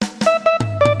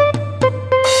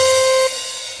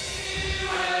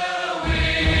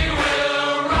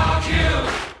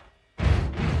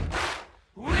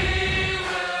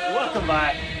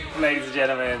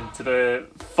to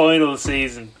the final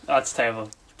season. That's terrible.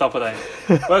 Don't put that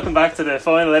in. Welcome back to the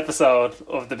final episode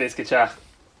of the Biscuit Chat,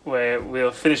 where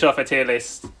we'll finish off our tier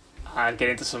list and get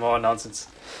into some more nonsense.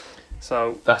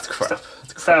 So That's crap.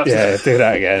 Yeah, do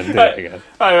that again.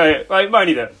 Right,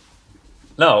 Marnie then.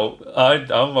 No,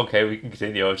 I'm okay. We can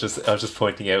continue. I was just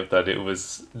pointing out that it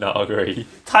was not great.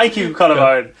 Thank you, Colin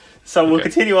Byrne. So we'll Okay.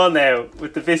 continue on now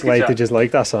with the Biscuit Wait, Chat. did you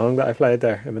like that song that I played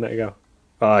there a minute ago?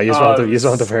 Oh, you just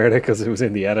want to have heard it because it was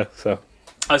in the edit. So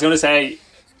I was going to say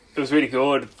it was really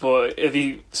good, but it'd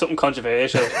be something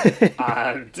controversial,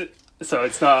 and so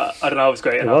it's not. I don't know if it's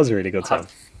great. it was a really good song.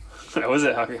 Was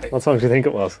it? Okay. What song do you think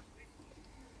it was?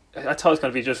 I thought it was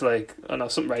going to be just like, I don't know,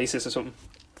 something racist or something.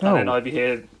 Oh. And then I'd be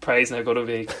here praising how good it would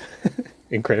be.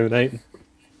 Incriminating.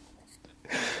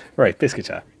 Right, Biscuit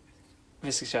Chat.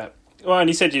 Biscuit Chat. Well, and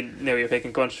you said you knew you were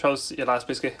picking. Go on, show us your last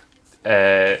biscuit.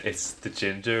 It's the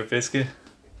ginger biscuit.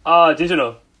 Ah, ginger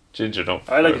nut. Ginger nut.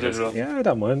 I like a ginger nut. Yeah, I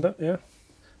don't mind that. Yeah.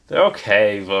 They're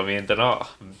okay, but I mean, they're not.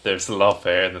 There's a lot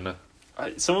better than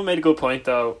it. Someone made a good point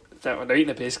though, that when they're eating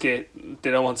a biscuit,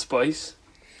 they don't want spice.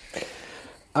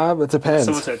 But it depends.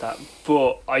 Someone said that,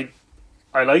 but I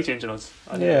like ginger nuts.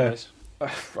 I think Yeah.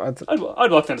 they're nice.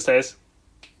 I'd walk down the stairs.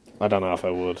 I don't know if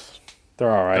I would.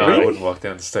 They're alright. No, Really? I wouldn't walk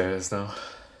down the stairs now.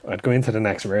 I'd go into the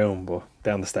next room, but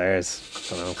down the stairs,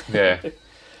 I don't know. Yeah, it's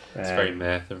very Um,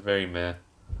 meh. They're very meh.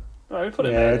 I'd put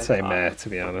it Yeah, there. I'd say meh, to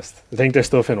be honest. I think there's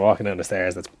stuff in walking down the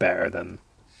stairs that's better than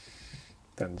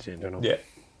ginger nut. Yeah.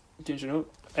 Ginger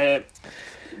nut.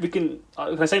 We can.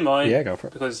 Can I say mine? Yeah, go for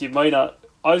it. Because you might not.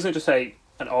 I was going to say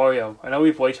an Oreo. I know we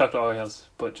have white chocolate Oreos,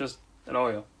 but just an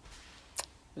Oreo.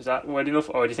 Is that wide enough,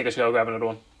 or do you think I should go grab another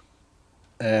one?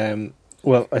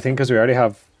 Well, I think because we already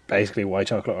have basically white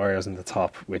chocolate Oreos in the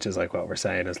top, which is like what we're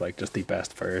saying is like just the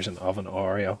best version of an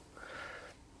Oreo.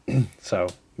 So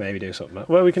maybe do something.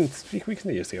 Well, we can use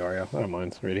the Oreo. I don't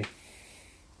mind really.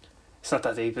 It's not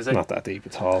that deep, is it? Not that deep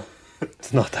at all.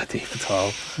 It's not that deep at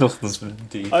all. Nothing's been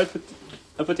deep. I'd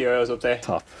put the Oreos up there.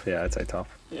 Top, yeah, I'd say top.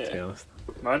 To be Yeah. honest.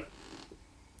 Man.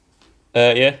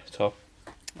 Yeah, top.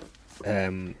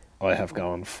 I have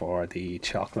gone for the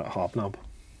chocolate hobnob.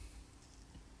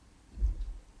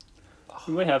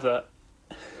 We might have that.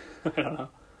 I don't know.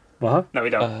 What? No, we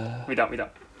don't. We don't.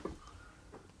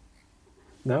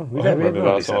 No, we Oh, haven't maybe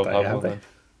really that's said all that, I'll have have they? then.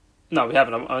 No, we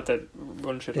haven't. I want to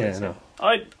run through the Yeah, list. no.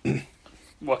 I'd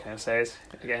walk downstairs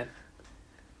again.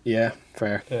 Yeah,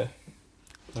 fair. Yeah.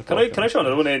 Can I show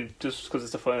another one in just because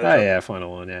it's the final? Oh yeah,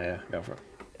 final one. Yeah, go for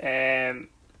it.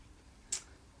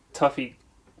 Toffee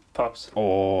pops.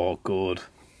 Oh, good.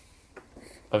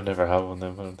 I've never had one of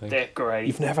them, I don't think. They're great.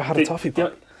 You've never had a toffee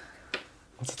pop?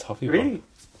 What's a toffee Really? one?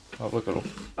 I'll look it up.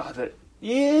 Oh,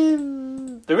 yeah,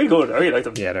 they're really good. I really like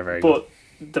them. Yeah, they're very good.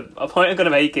 But a point I'm going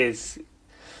to make is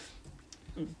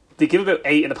they give about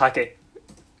 8 in the packet,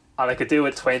 and I could do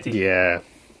with 20. Yeah,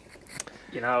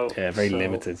 You know. yeah, very so-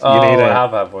 limited. Oh, You need I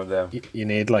have had one of them. you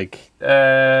need like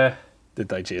Uh,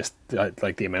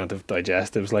 the amount of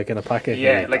digestives like in a packet.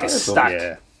 Yeah, You need like a that. stack.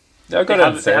 Yeah, I They got have it in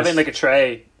downstairs. like a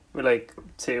tray with like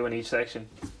 2 in each section.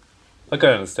 I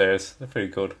got down the stairs. They're pretty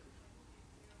good.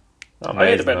 Not I hate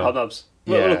amazing, about though. hot knobs.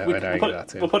 Yeah, we'll I'd argue put, that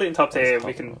too. we'll put it in top tier. That's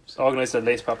We hot can knobs. organise the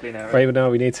list properly now. right. But now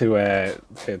we need to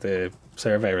get the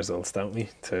survey results, don't we,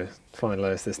 to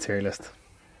finalise this tier list?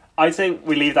 I'd say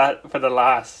we leave that for the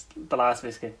last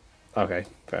biscuit. Okay,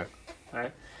 fair.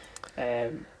 Right.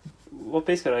 What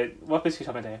biscuit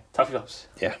shall I do? Toffee pops.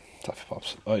 Yeah, toffee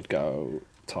pops. I'd go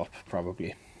top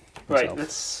probably. Right. myself.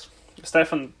 Let's start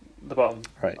from the bottom.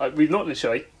 Right. We've nothing to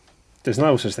shy. There's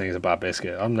no such thing as a bad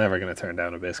biscuit. I'm never going to turn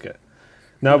down a biscuit.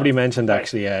 Nobody mentioned Right.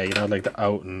 actually, like the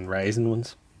oat and raisin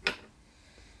ones.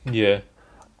 Yeah.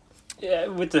 Yeah,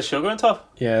 with the sugar on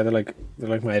top. Yeah, they're like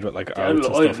made with like Yeah, oats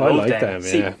and stuff. I love like them.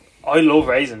 See, Yeah, I love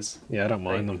raisins. yeah, I don't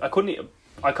mind them. I couldn't eat.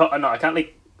 I can't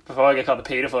like before I get called a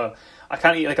paedophile. I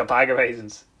can't eat like a bag of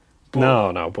raisins. But No,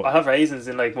 I but have raisins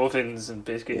in like muffins and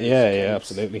biscuits. yeah, cakes.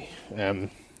 absolutely.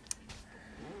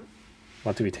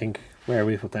 What do we think? Where are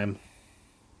we with them?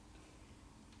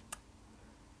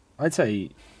 I'd say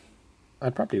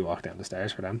I'd probably walk down the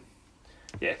stairs for them.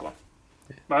 Yeah, go on.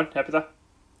 Man, happy with that?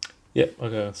 Yeah, I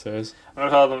got downstairs. I'm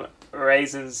gonna call them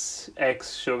raisins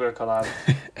X sugar collab.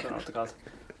 I don't know what they're called.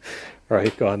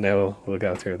 Right, go on now. We'll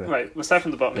go through them. Right, we'll start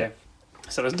from the bottom here.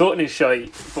 So there's nothing in shy,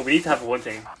 but we need to have one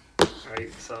thing.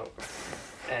 Right, so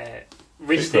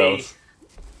rich Big tea. rolls.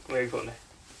 Where are you putting it?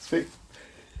 Sweet.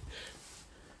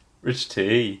 Rich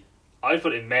tea. I'd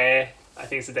put it in meh. I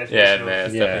think it's the definition Yeah, of meh.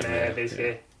 It's Yeah, definitely meh, meh.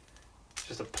 basically. It's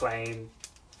just a plain.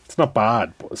 It's not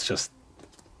bad, but it's just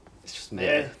It's just meh.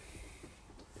 Yeah.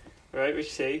 Right,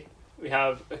 rich tea. We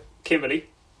have Kimberly.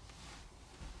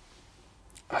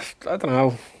 I don't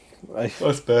know.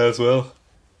 That's bad as well.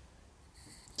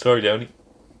 Sorry, Downey.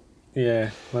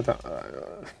 Yeah, I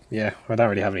don't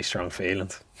really have any strong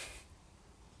feelings.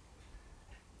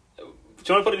 Do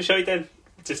you want to put in a shite then?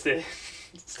 Just to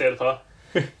stay the pot.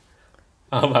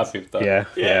 I'm happy with that.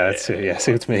 Yeah,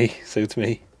 suits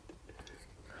me.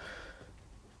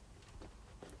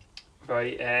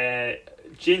 Right,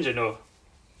 Ginger, no.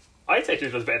 I'd say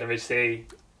Ginger was better than Rich C.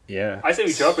 Yeah. I say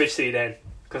we drop Rich C then,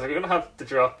 because we're going to have to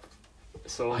drop.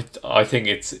 So I think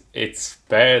it's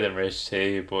better than Rich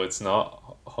T, but it's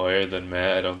not higher than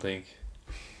Meh, I don't think.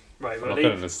 right, I'm we'll not leave.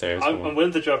 putting the stairs. I'm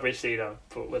willing to drop Rich C though,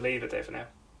 but we'll leave it there for now.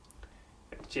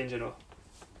 Ginger, no.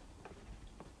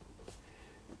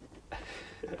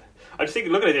 I just think,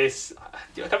 looking at this, I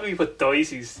can't believe we put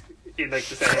Dicey's in like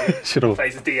the same Should've.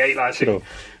 place as D8 last Should've. week.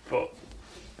 But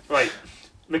right,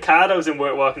 Mikado's in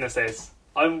Work Walking the Stairs.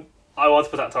 I want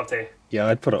to put that in top tier. Yeah,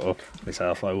 I'd put it up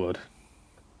myself. I would.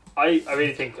 I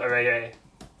really think I really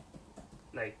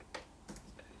like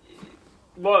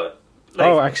what. Like,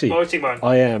 Oh, actually, what was you think,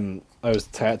 man? I was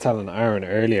telling Aaron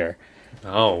earlier.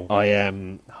 No.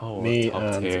 Me top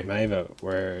and tier. Maeva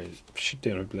were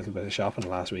doing a little bit of shopping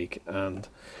last week, and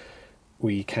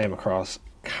we came across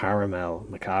caramel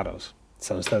Mikados.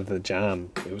 So instead of the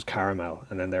jam, it was caramel,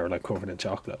 and then they were like covered in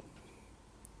chocolate.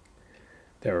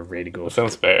 They were really good. That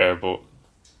sounds better, but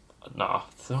nah,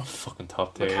 it's not fucking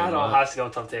top tier. Mikado has to go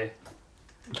in top tier.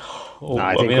 Oh, Nah,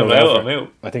 I I think mean, we'll I'm go out. for- I'm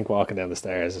out. I think walking down the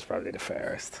stairs is probably the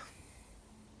fairest.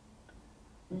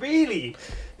 Really?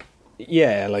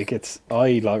 Yeah, like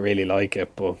really like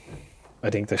it, but I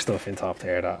think there's stuff in top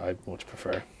tier that I much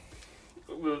prefer.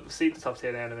 We'll see the top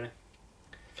tier now in a minute.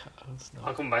 That's I'll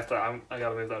not- come back to that. I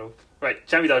gotta move that up. Right,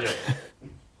 Jammy Dodger.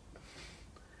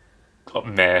 Oh,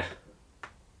 Meh.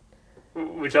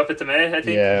 We drop it to May, I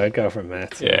think. Yeah, I'd go for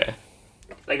Met. Yeah.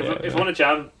 Like Yeah, if yeah. I want a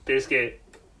jam biscuit,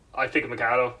 I'd pick a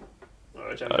Mikado or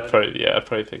a Jammy I'd Dodger.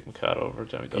 probably pick Mikado over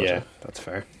Jammy Dodger. Yeah, that's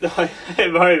fair.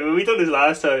 Right, when we done this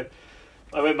last time,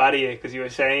 I went mad at you because you were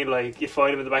saying like you'd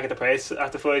find him in the back of the press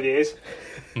after 5 years.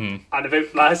 Hmm. And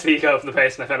about last week I opened the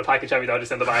press and I found a pack of Jammy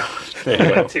Dodgers in the back. There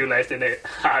you go. Two left in it.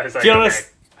 I was like, To be honest,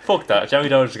 fuck that. Jammy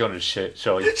Dodger's going to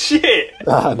show you. okay. Shit.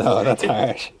 Ah, no, that's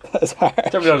harsh. That's harsh.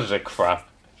 Jammy Dodger's a crap.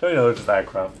 Jammy Dodger's that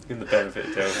crap. Give him the benefit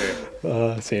of the doubt here.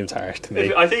 Oh, seems harsh to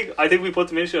me. I think we put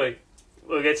them in, shall we?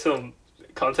 We'll get some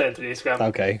content to the Instagram.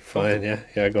 Okay, fine,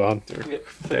 yeah, go on.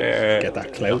 There. Get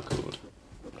that clout. Good.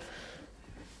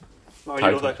 Oh,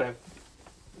 you love that claim.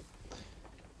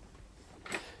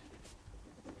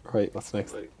 Right, what's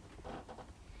next?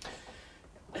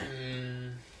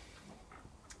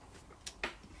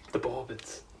 The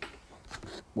Bourbons.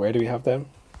 Where do we have them?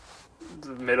 The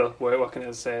middle, where what can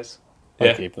it says. I'll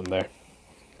Yeah. keep them there.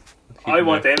 I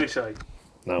want them in, shall I?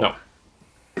 No.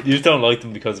 You just don't like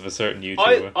them because of a certain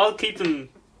YouTuber. I'll keep them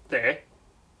there.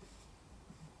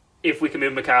 If we can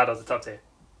move Mikado to the top tier.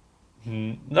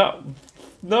 No.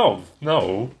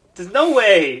 There's no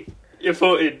way you're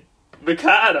putting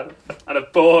Mikado and a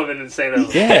Bourbon in the same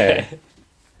level. Yeah,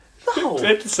 No.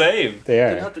 They're the same. they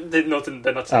They're are. not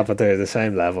the Ah, same. but they're the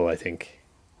same level, I think.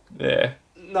 Yeah.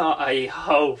 No, I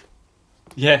hope.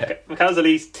 Yeah. Mikado's at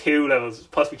least 2 levels,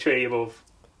 possibly 3 above.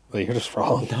 Well, you're just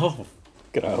wrong. No.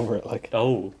 Get over it, like.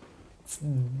 No.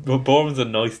 But Bourbon's a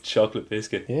nice chocolate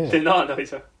biscuit. Yeah, They're not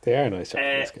nicer. they are nice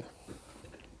chocolate biscuit.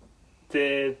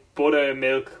 The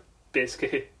buttermilk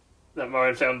biscuit that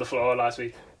Moran found on the floor last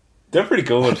week. They're pretty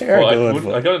good. They are but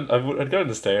good, but- I'd go on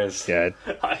the stairs. Yeah,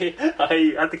 I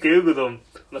had to Google them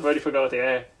and I've already forgot what they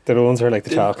are. they're the ones where like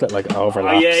the chocolate like Oh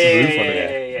overlaps yeah, the yeah, roof yeah, on yeah,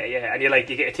 it. yeah. And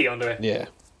you get a tea under it. Yeah,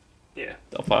 Yeah.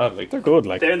 Not bad. Like, they're good.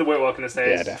 Like, They're in the work walking the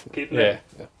stairs. Yeah, definitely. Keeping yeah.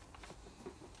 it.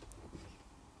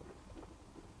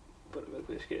 Buttermilk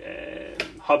biscuit.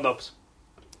 Hobnobs.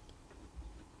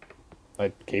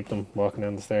 I'd keep them walking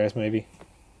down the stairs, maybe.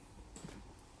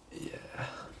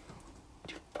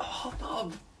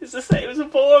 Hobnob. It's the same as a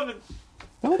Bourbon.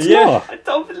 No, it's Yeah. not. I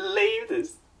don't believe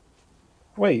this.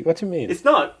 Wait, what do you mean? It's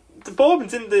not. The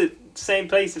Bourbon's in the same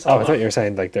place as Oh, I Hobnob. thought you were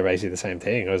saying like they're basically the same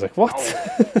thing. I was like, what?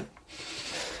 Oh.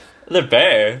 they're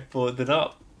better, but they're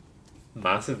not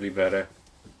massively better.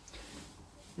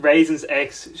 Raisins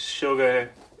X Sugar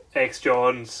X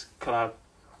Jones collab.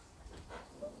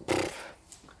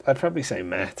 I'd probably say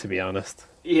meh, to be honest.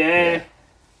 Yeah. Yeah.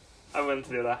 I'm willing to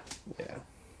do that. Yeah.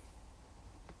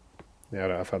 Now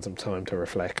that I've had some time to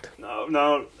reflect. No,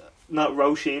 not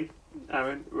Roisin.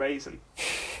 Aaron, Raisin.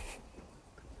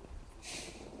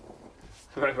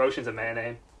 Right, Roisin's a man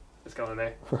name. Let's go in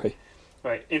there. Right.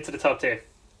 Right, into the top tier.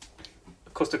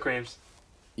 Custard creams.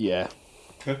 Yeah.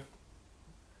 Yeah.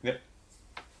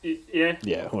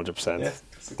 Yeah, 100%. Yeah.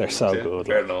 They're so good,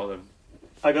 Better like. than all of them.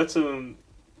 I got some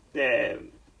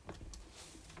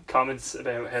comments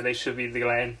about how they should be the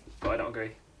Glen, but I don't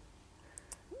agree.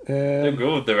 They're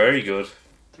good. They're very good.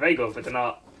 They're very good, but they're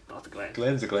not the Glen.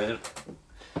 Glen's a Glen.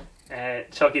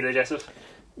 Chalky digestive.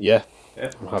 Yeah,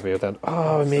 Yeah. I'm happy with that.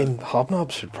 Oh, I mean,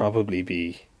 hobnobs should probably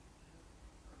be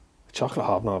a chocolate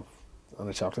hobnob and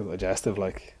a chocolate digestive,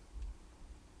 like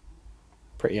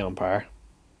pretty on par.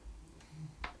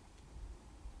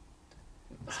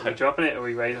 So are we dropping it or are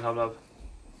we raising hobnob?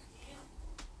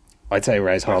 I'd say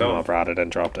raise I don't- hobnob rather than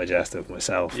drop digestive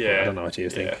myself. But I don't know what you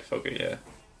think. Yeah, fuck it, yeah.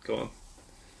 Go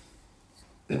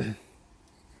on.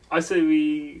 I say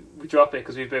we drop it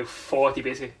because we've about 40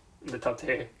 basically in the top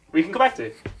tier. We can go back to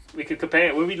it. We can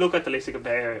compare. When we look at the list to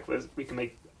compare it, we can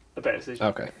make a better decision.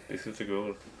 Okay, This is a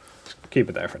good. keep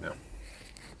it there for now.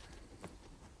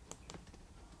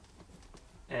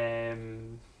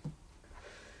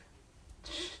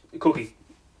 Cookie.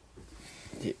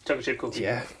 Yeah. Chocolate chip cookie.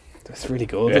 Yeah, that's really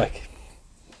good. Yeah. Like,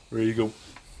 Really good.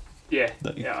 Yeah.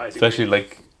 Like, Yeah. I'd especially agree.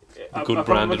 like I- good I'll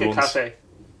probably branded look at ones. Cafe.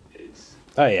 It's,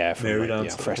 oh yeah, from, Mary like,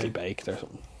 Dance stuff, freshly yeah. baked or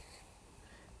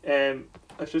something.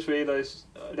 I've just realised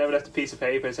I never left a piece of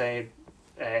paper saying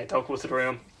don't come to the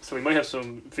room. So we might have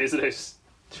some visitors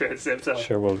throughout this episode.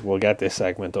 Sure, we'll get this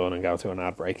segment done and go to an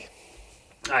ad break.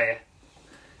 Ah,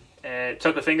 yeah.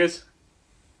 Chocolate fingers.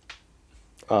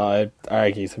 I'd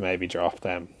argue to maybe drop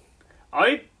them.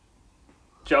 I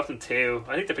dropped them too.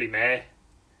 I think they're pretty meh.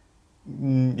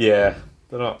 Yeah,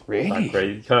 they're not Really? that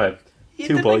great. Kind of Yeah,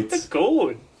 Two they're, like, bites. they're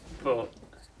good, but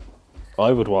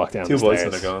I would walk down two the bites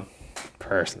and stairs they're gone.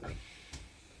 personally.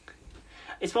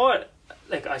 it's more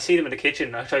like I see them in the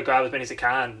kitchen. I try to grab as many as I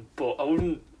can, but I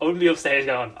wouldn't be upstairs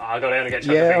going, I'll go down and get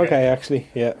chocolate Yeah, finger. okay, actually,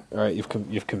 yeah. All right,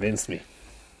 you've convinced me.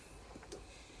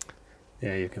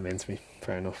 Yeah, you've convinced me.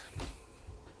 Fair enough.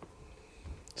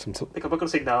 Like, I'm not going to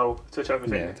say no to a chocolate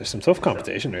Yeah, finger. there's some tough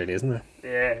competition, really, isn't there?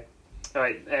 Yeah.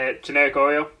 Alright, generic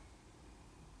Oreo.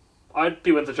 I'd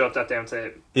be willing to drop that down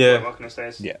to Yeah. walking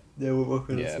upstairs. Yeah, Yeah, we're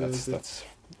working. yeah, that's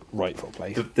rightful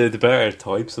place. the better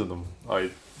types of them.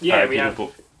 Yeah, argue, we have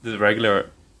but the regular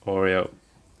Oreo.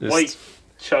 just- white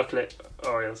chocolate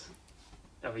Oreos.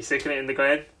 Are we sticking it in the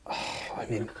Glen? I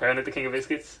mean, Crown it the king of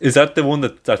biscuits? Is that the one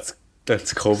that's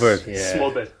covered? yeah,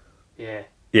 Small bit. Yeah.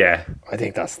 Yeah, I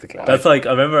think that's the glass. that's like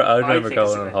I remember think it's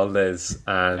going a on bit- holidays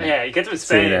and Yeah, you get them in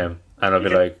seeing Spain. them, and I'd be You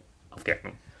get- like, I'm getting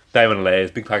them. Diamond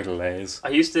Lays, big packet of Lays. I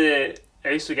used to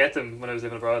get them when I was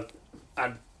living abroad,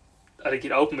 and I think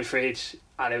you'd open my fridge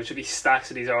and it would just be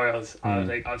stacks of these Oreos. I was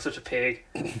like, I'm such a pig,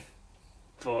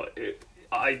 but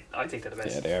I think they're the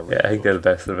best. Yeah, they are. Yeah, I think they're the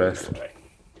best of the best. Right.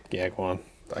 Yeah, go on.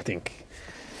 I think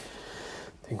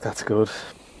that's good.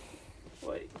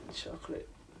 White chocolate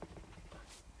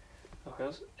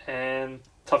Oreos.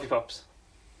 Toffee pops.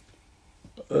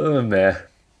 Oh man,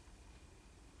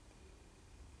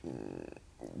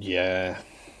 Yeah,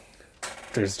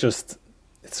 there's just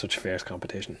it's such fierce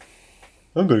competition.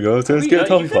 I'm gonna go. So let's get a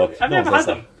toffee pop. I've No never one had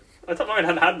does them. I thought Lauren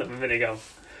hadn't had them a minute ago.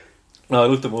 that. No, I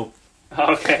looked them up.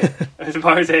 Okay. As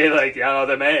far as say, like, yeah, no,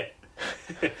 they're made.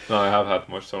 No, I have had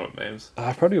much time with names.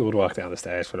 I probably would walk down the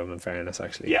stairs for them. In fairness,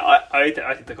 actually. Yeah, I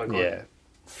think they're quite good.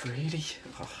 Yeah. Really?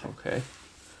 Oh, okay.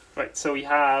 Right, so we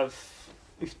have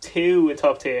two in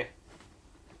top tier.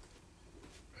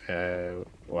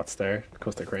 What's there?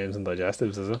 Custard creams and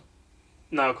digestives, is it?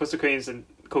 No, custard creams and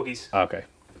cookies. Okay.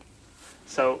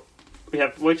 So we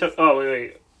have which? Oh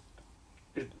wait.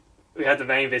 We had the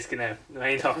main biscuit now. The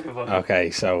main talking about.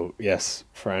 Okay, so yes,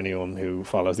 for anyone who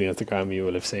follows the Instagram, you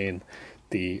will have seen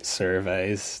the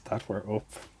surveys that were up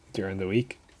during the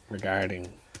week regarding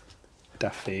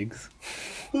daft figs.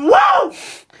 Wow!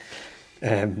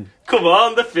 Um, Come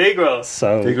on, the fig rolls. Big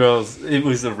so girls, it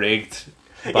was a rigged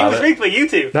It was ballot. rigged by you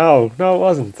two. no, it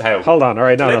wasn't. How? Hold on. All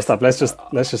right, no, Let's- stop. Let's just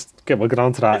we'll get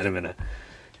on to that in a minute.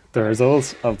 The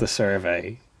results of the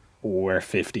survey were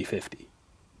 50-50.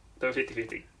 They were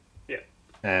 50-50.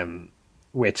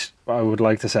 Which I would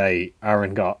like to say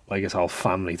Aaron got like his whole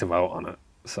family to vote on it.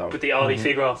 So But they all eat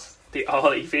fig rolls. They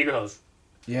all eat fig rolls.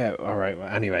 yeah, all right. Well,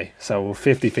 anyway, so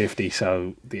 50-50.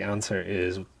 So the answer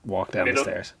is walk down Middle. the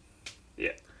stairs.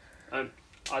 Yeah. I'll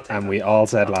take And that. we all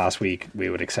said last week we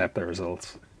would accept the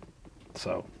results.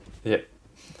 So Yeah.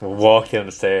 I walked down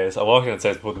the stairs. I walked down the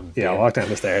stairs, put them. yeah, I'll in. walk down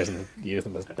the stairs and use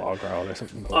them as bog roll or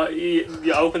something.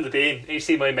 You open the bin and you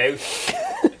see my mouth.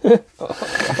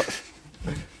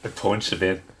 I punched it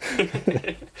in.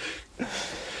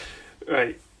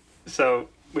 Right. So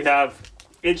we have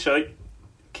Inshite,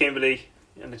 Kimberly,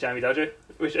 and the Jammy Dodger,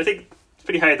 which I think it's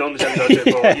pretty hard done, the Jammy Dodger,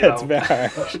 but you know. It's a bit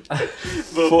harsh.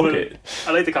 but it.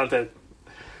 I like the content.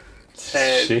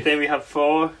 Shit. Then we have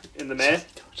 4 in the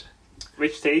Met.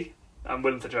 Rich Tea. I'm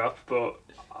willing to drop, but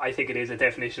I think it is a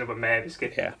definition of a meh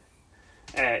biscuit.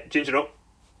 Ginger nut,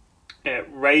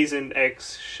 raisin,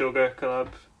 eggs, sugar collab,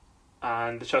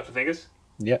 and the chocolate fingers.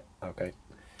 Yeah. Okay.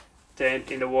 Then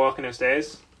in the walking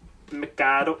upstairs,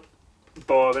 Mikado,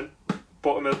 bourbon,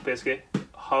 buttermilk biscuit,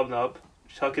 hobnob,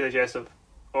 chocolate digestive,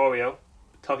 Oreo,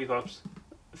 toffee pops,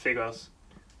 fig rolls.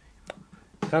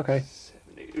 Okay.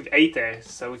 We've 8 there,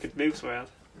 so we could move some around.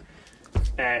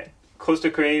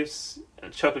 Custard creams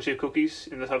and chocolate chip cookies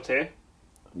in the top tier,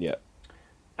 Yeah.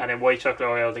 and then white chocolate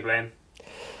Oreo the Glen.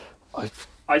 I've-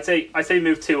 I'd say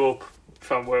move 2 up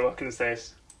from where we're walking the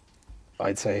stairs,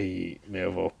 I'd say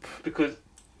move up. because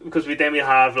we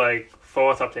have like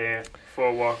 4 top tier,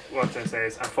 4 walking the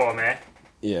stairs, and 4 meh.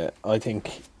 Yeah. I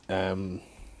think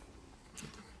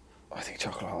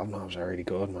chocolate hobnobs are really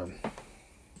good, man.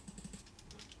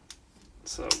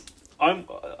 So I'm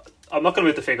not going to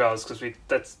move the fig rolls because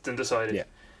that's been decided. Yeah.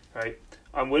 Right.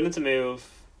 I'm willing to move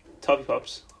toffee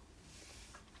pops,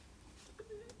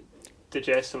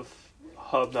 digestive,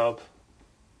 hobnob,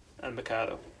 and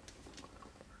Mikado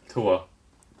To what?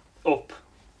 up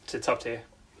to top tier.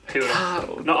 2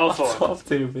 of them. Not all 4. Top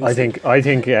 2. I think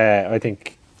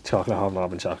chocolate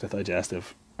hobnob and chocolate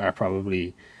digestive are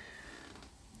probably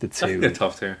the two. the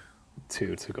top tier.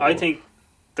 Two to go. I think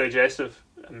digestive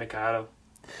and Mikado.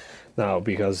 No,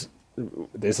 because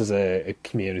this is a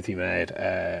community made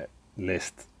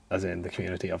list, as in the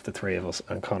community of the 3 of us,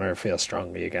 and Connor feels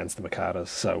strongly against the Mikados,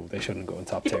 so they shouldn't go in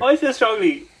top tier. I feel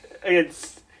strongly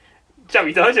against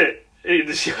Jamie Dodger in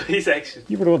the showy section.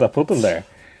 You were the one that put them there.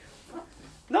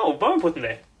 No, Bowen put them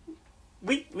there.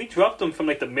 We dropped them from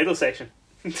like the middle section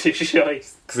to shy.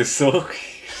 Because they suck.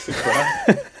 It's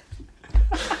crap.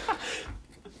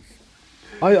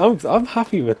 I'm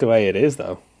happy with the way it is,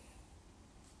 though.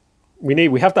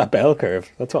 We have that bell curve.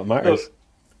 That's what matters. Look,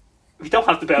 we don't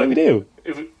have the bell. Yeah, we do.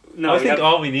 I think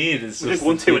all we need is just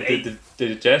 1, 2, and the 8. the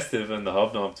digestive and the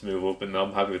hobnob to move up, and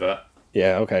I'm happy with that.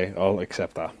 Yeah, okay, I'll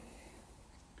accept that.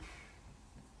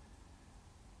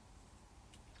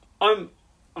 I'm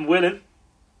willing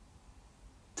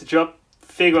to drop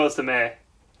fig rolls to meh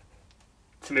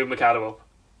to move Mikado up.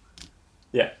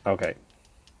 Yeah. Okay.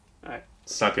 Alright.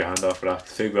 Snap your hand off for that.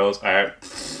 Fig rolls are...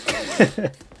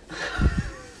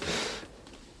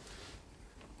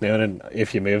 Now then,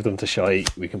 if you move them to shy,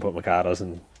 we can put Mikados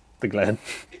in the Glen.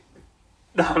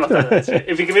 No, I'm not doing that.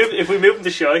 If we move them to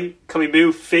shy, can we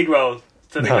move fig rolls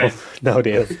to the Glen? No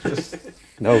deal.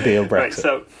 No deal, Brexit. Right,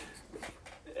 so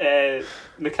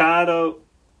Mikado,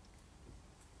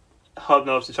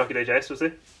 hobnobs and chocolate digest, was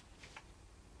it?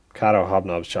 Mikado,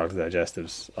 hobnobs, chocolate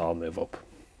digestives all move up.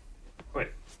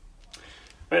 Right,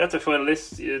 that's our final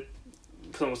list.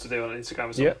 Something to do on Instagram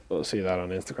or something. Yeah, we'll see that on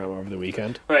Instagram over the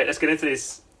weekend. Right, let's get into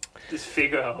this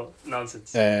fig roll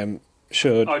nonsense. We'll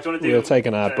take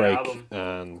an ad break album?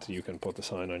 and you can put the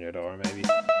sign on your door, maybe.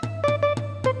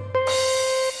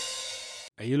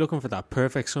 Are you looking for that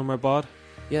perfect summer bod?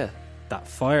 Yeah, That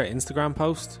fire Instagram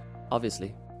post?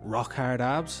 obviously. Rock hard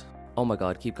abs? Oh my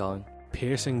god, keep going.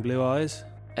 Piercing blue eyes?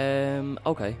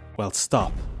 Okay. Well,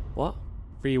 stop. What?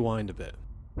 Rewind a bit.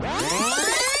 Are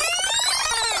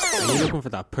you looking for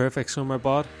that perfect summer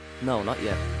bod? No, not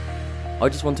yet. I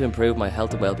just want to improve my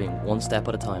health and well-being one step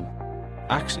at a time.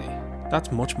 Actually, that's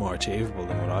much more achievable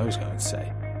than what I was going to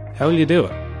say. How will you do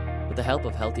it? With the help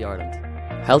of Healthy Ireland.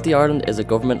 Healthy Ireland is a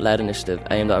government-led initiative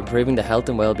aimed at improving the health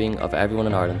and well-being of everyone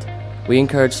in Ireland. We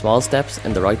encourage small steps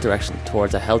in the right direction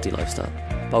towards a healthy lifestyle,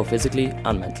 both physically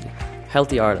and mentally.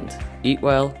 Healthy Ireland. Eat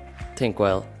well, think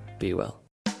well, be well.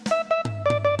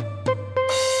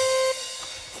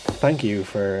 Thank you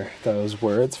for those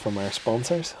words from our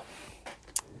sponsors.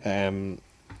 I don't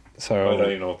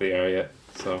even know what they are yet,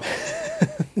 so...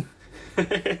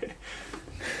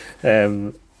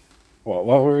 What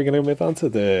were we going to move on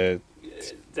to?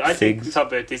 I think we talk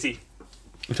about Dizzy.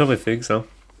 We're talking about figs, though.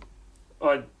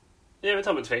 Yeah, we're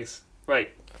talking about figs.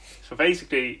 Right. So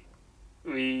basically,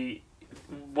 we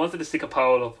wanted to stick a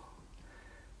poll up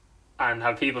and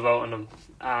have people vote on them.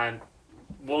 And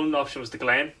one option was the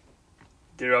Glen.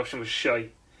 The other option was Shy.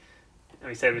 And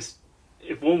we said,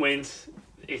 if one wins,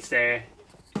 it's there.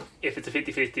 If it's a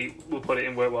 50-50, we'll put it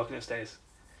in We're Walking Upstairs.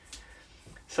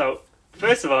 So,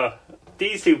 first of all,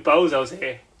 these two bozos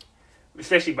here,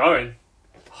 especially Warren,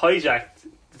 hijacked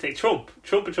the thing. Trump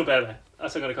and Trumpella.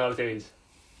 That's what I'm going to call it series.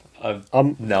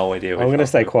 I've no idea. I'm going to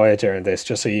stay quiet during this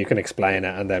just so you can explain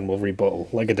it and then we'll rebuttal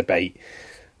like a debate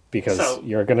because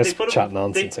you're going to chat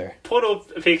nonsense here. Put up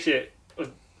a picture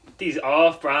of these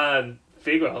off-brand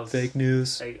fig rolls. Fake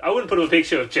news. Like, I wouldn't put up a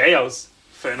picture of J.O.'s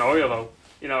for an Oreo vote.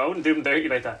 You know, I wouldn't do them dirty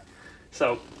like that.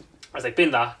 So I was like, bin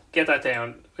that, get that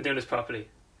down, we're doing this properly.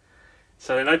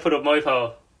 So then I put up my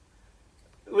poll,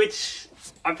 which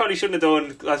I probably shouldn't have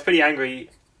done. I was pretty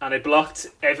angry, and I blocked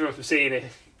everyone from seeing it,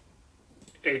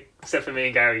 except for me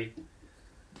and Gary.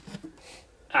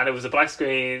 And it was a black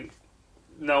screen.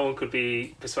 No one could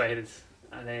be persuaded.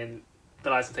 And then the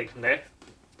lads will take it from there.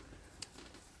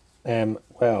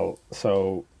 Well,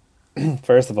 so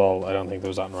first of all, I don't think there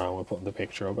was nothing wrong with putting the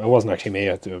picture up. It wasn't actually me.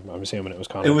 I'm assuming it was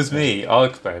Connor. It was me. I'll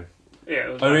explain. Yeah,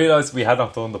 it was I realised we had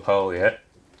not done the poll yet,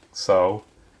 so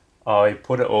I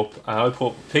put it up and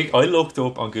I looked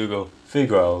up on Google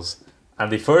fig rolls,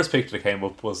 and the first picture that came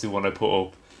up was the one I put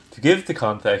up to give the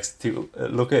context to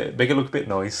make it look a bit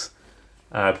nice.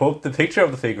 And I put up the picture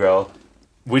of the fig roll,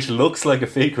 which looks like a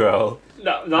fig roll.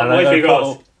 No, not my fig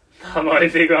rolls. Not my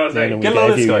fig rolls. Yeah, no, Get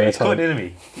on this guy. He's cutting into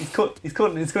me. He's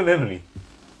cutting into me.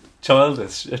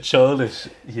 Childish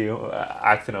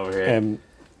acting over here.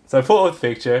 So I put up a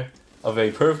picture of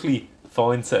a perfectly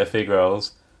fine set of fig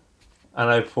rolls, and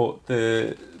I put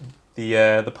the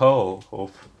poll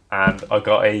up, and I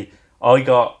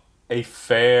got a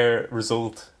fair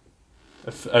result,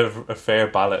 a fair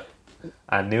ballot,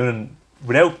 and Noonan,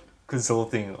 without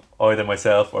consulting either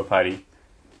myself or Paddy,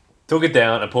 took it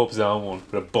down and put up his own one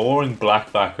with a boring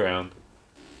black background,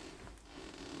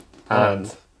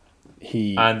 and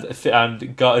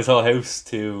got his whole house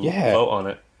to vote on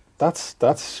it. That's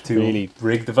to really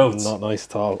rig the votes. Not nice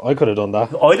at all. I could have done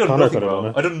that. I done nothing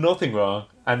wrong. I done nothing wrong,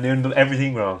 and Noonan done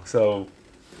everything wrong. So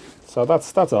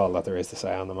that's all that there is to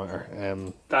say on the matter.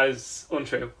 That is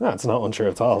untrue. No, it's not untrue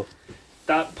at all.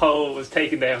 That poll was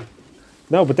taken down.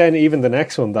 No, but then even the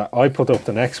next one that I put up,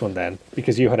 the next one then,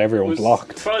 because you had everyone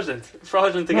blocked.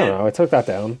 Fraudulent again. No, I took that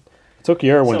down. I took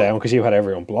your one down because you had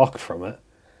everyone blocked from it.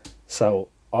 So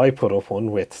I put up one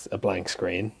with a blank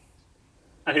screen.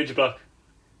 And who'd you block?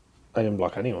 I didn't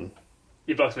block anyone.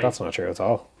 You blocked me. That's not true at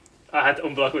all. I had to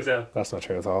unblock myself. That's not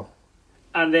true at all.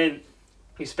 And then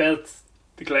you spelled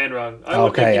the Glen wrong.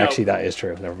 Okay, actually that is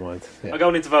true. Never mind. Yeah. I'm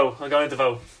going into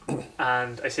vote.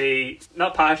 And I see,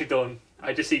 not Patrick Dunn,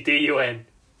 I just see D-U-N.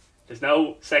 There's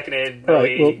no second in, no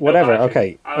Right, E, well, whatever. no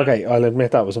Okay, I'll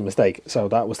admit that was a mistake. So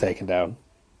that was taken down.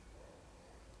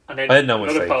 And then I had no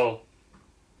another mistake. poll.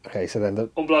 Okay, so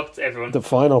then Unblocked everyone. the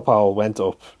final poll went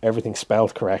up, everything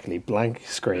spelled correctly, blank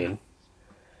screen.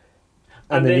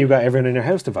 And then you got everyone in your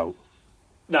house to vote.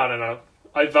 No.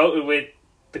 I voted with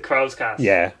the Crows cast.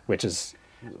 Yeah, which is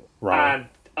wrong. And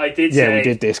I did say... Yeah, we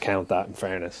did discount that, in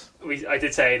fairness. I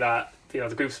did say that,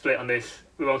 the group split on this.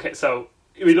 We won't. So,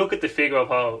 if we look at the figure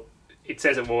poll, it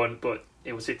says it won, but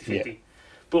it was 50-50. Yeah.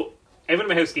 But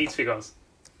everyone in my house eats figures.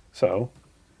 So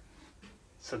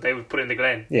they would put in the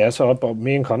Glen. yeah, but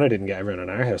me and Connor didn't get everyone in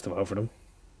our house to vote for them.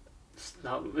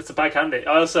 No, it's a bad candidate.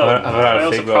 I also I've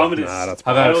had a promised.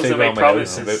 I've had a also figure made on my house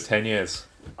promises. in about 10 years.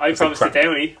 I promised to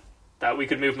Downey that we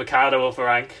could move Mikado up a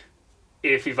rank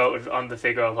if he voted on the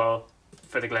figure poll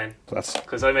for the Glen.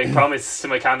 Because I make promise to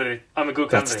my candidate. I'm a good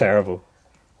candidate. That's terrible.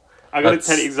 I'm going to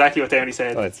tell you exactly what Downey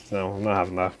said. No, I'm not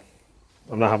having that.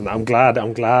 I'm glad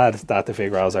that the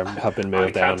figure rolls have been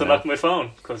moved down. I can't unlock my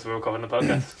phone because we're recording the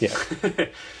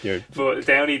podcast. Yeah. But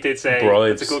Downey did say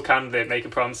bribes. it's a good candidate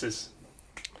making promises.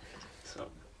 So.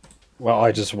 Well,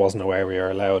 I just wasn't aware we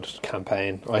were allowed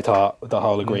campaign. I thought the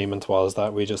whole agreement was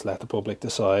that we just let the public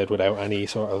decide without any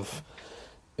sort of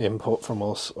input from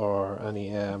us or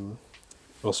any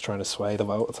us trying to sway the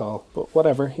vote at all. But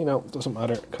whatever, it doesn't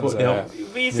matter. Cause,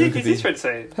 he's trying to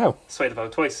say how? Sway the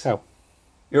vote twice. How?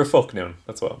 You're a fuck Noon.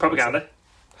 That's what. Propaganda.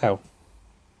 How?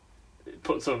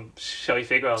 Put some shy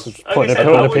figure on. Putting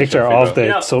a picture of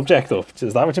the subject up.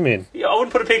 Is that what you mean? Yeah, I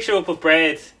wouldn't put a picture up of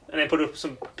bread and then put up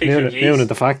some picture of yeast.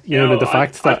 The fact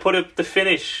that I put up the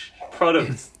finished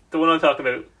product, the one I'm talking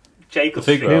about, Jacob's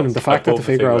the fact that the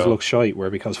fig rolls look shite were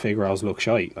because fig rolls look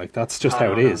shite. Like that's just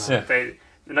how it is. No. Yeah.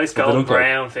 The nice golden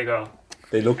brown figure.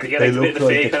 They look. They look like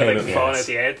they kind came of falling out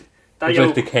the head. That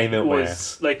like they came out my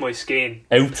was like my skin.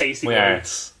 Out pasty my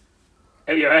arse.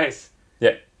 Out your ass.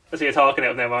 Yeah. That's what you're talking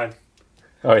out of their mind.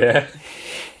 Oh yeah.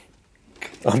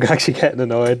 I'm actually getting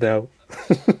annoyed now.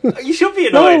 You should be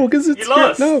annoyed. No, because you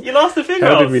lost. You lost the fig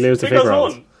rolls. How did we lose the fig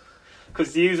rolls?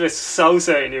 Because you were so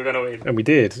certain you were going to win. And we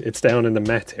did. It's down in the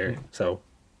Met here. So.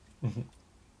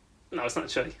 No, it's not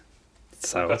shy.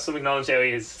 So. I've got some knowledge how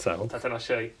he is. So. That they're not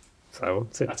shy. So.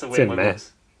 That's a win.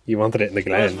 Met. You wanted it in the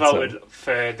Glen. I was voted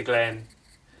for the Glen.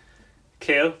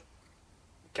 Kill.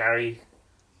 Gary.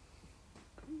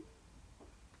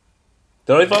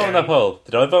 Did I vote on that poll?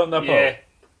 Yeah.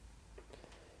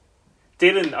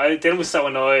 Dylan was so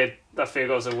annoyed that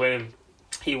Figo was winning.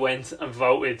 He went and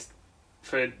voted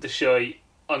for the shy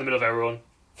on the middle of our run.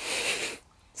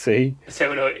 See?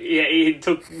 So no, yeah, he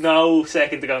took no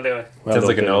second to go and do it. Sounds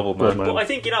like a noble man. But I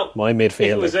think my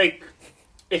midfielder.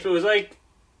 If it was like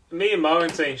me and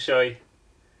Moran saying shy,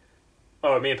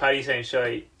 or me and Paddy saying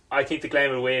shy, I think the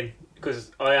Glen will win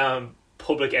because I am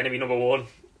public enemy number one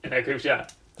in our group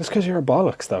chat. That's because you're a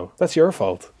bollocks, though. That's your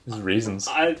fault. There's reasons.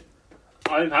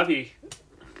 I'm happy.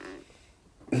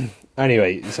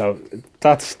 Anyway, so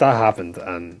that happened,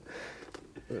 and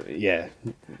yeah,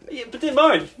 but then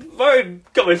Moran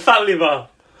got my family involved.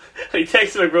 He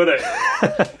texted my brother.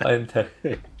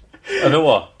 I know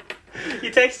what?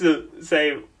 He texted him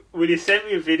saying, "Will you send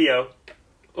me a video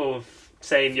of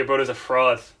saying your brother's a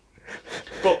fraud?"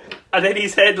 And then he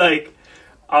said like,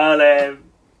 I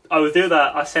will do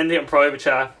that. I'll send it in private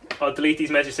chat. I'll delete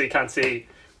these messages so you can't see."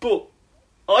 But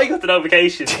I got the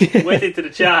notification, went into the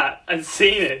chat and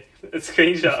seen it, and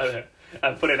screenshotted it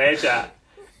and put it in our chat.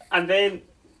 And then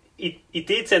he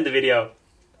did send the video,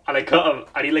 and I got him,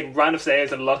 and he like ran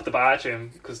upstairs and locked the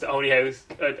bathroom because the only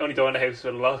door in the house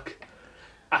with a lock.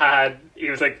 And he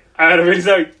was like, "I'm really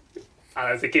sorry." And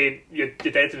I was like, "Kid, you're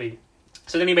dead to me."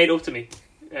 So then he made up to me.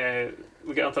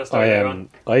 We'll get onto that story later on.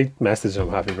 I messaged him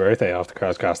happy birthday off the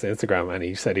Crosscast Instagram, and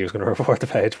he said he was going to report the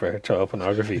page for child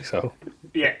pornography. So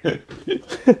yeah,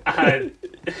 and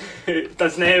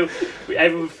that's now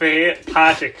everyone for here.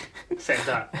 Patrick sent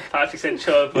that. Patrick sent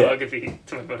child pornography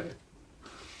to my brother.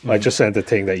 I just sent the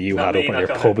thing that you had up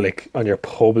on your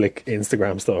public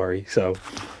Instagram story. So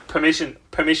permission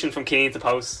from Keane to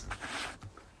post.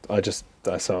 I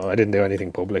didn't do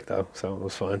anything public though, so it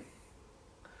was fine.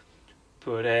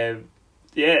 But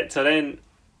yeah, so then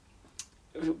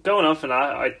going on from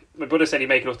that, my brother said he'd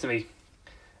make it up to me,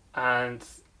 and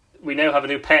we now have a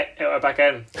new pet out our back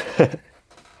end.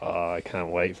 Oh, I can't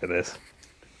wait for this.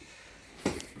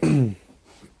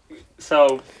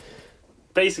 So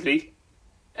basically,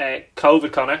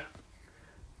 COVID Connor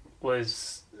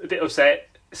was a bit upset,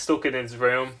 stuck in his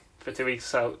room for 2 weeks.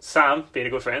 So Sam, being a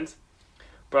good friend,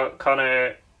 brought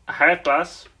Connor a harp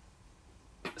glass,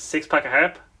 6-pack of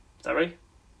harp. Is that right?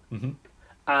 Mm-hmm.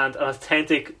 And an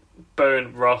authentic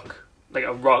burn rock, like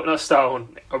a rock, not a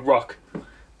stone, a rock.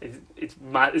 It's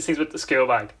mad. This thing's with the scale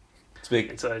bag. It's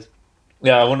big inside.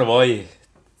 Yeah, I wonder why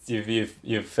you've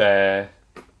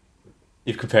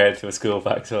compared to a school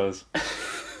bag size.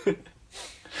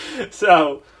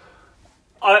 So,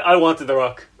 I wanted the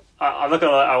rock. I'm not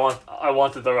gonna lie. I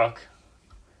wanted the rock.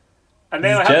 And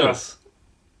then I have jealous.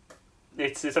 The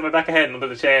rock. It's on my back of head under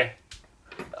the chair.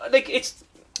 Like it's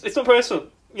not personal.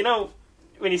 You know,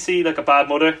 when you see like a bad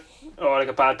mother or like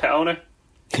a bad pet owner,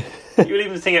 you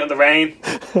leave the thing out in the rain.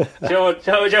 Joe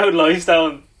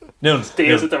Limestone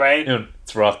deals with the rain. No,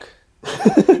 it's rock.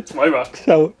 It's my rock.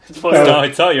 So, no, I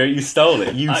tell you, you stole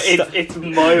it. It's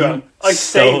my rock. I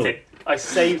saved it.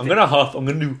 I'm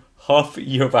gonna do half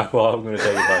your back wall. I'm gonna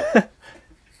take it back.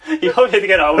 You probably have to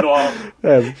get it over the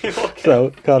wall.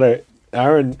 So, Connor,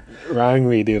 Aaron rang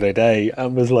me the other day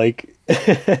and was like,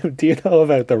 "Do you know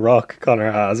about the rock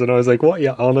Connor has?" And I was like, "What are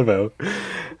you on about?"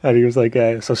 And he was like,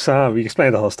 "So Sam," he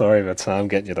explained the whole story about Sam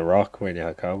getting you the rock when you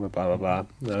had COVID, blah blah blah.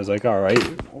 And I was like, "All right,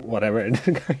 whatever." And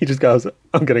he just goes,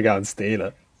 "I'm gonna go and steal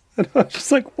it." And I was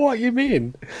just like, "What you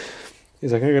mean?"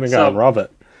 He's like, "I'm gonna go and rob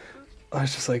it." I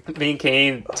was just like, me and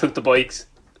Kane took the bikes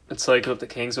and cycled up to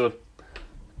Kingswood,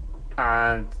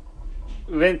 and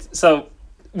we went. So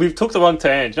we took the wrong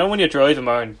turn. You know when you're driving,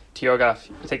 man, to your gaff,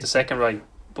 you take the second right.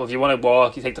 But if you want to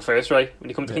walk, you take the first right when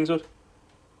you come to Kingswood.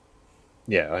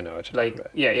 Yeah, I know what you're like,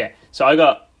 yeah. So I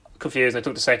got confused and I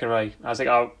took the second right. I was like,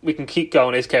 "Oh, we can keep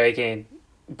going this carry in,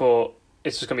 but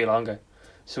it's just gonna be longer."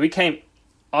 So we came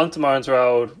onto Marnes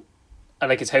Road, and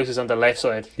like his house is on the left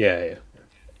side. Yeah.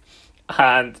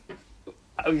 And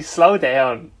we slowed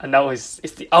down, and now it's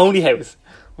the only house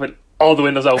with all the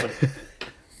windows open.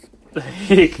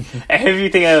 Like,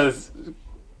 everything else,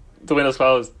 the windows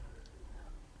closed.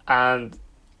 And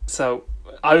so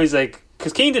I was like,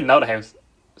 because Keane didn't know the house,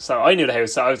 so I knew the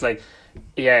house. So I was like,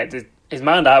 yeah, his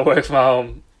man and dad work from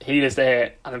home. He was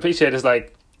there, and I'm pretty sure there's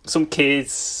like some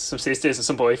kids, some sisters, and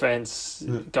some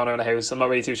boyfriends going around the house. I'm not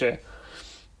really too sure.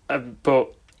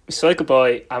 But we cycled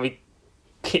by, and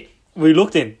we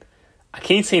looked in. I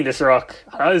can't see this rock,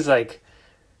 and I was like,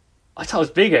 I thought it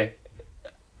was bigger,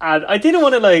 and I didn't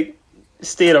want to like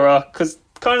steal a rock because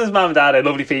Connor's mum and dad are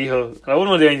lovely people, and I wouldn't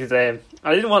want to do anything to them.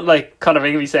 I didn't want like Connor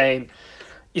ringing me saying,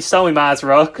 "You stole my man's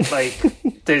rock." Like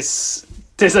there's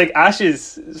like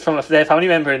ashes from a dead family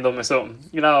member in them or something.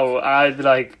 You know, I'd be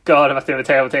like, "God, I'm not doing a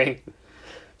terrible thing."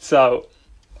 So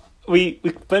we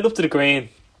went up to the green.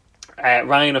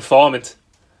 Rang an informant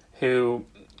who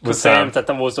confirmed that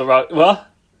there was the rock. What?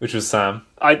 which was Sam.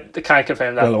 I can't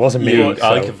confirm that. Well, it wasn't me. You, so-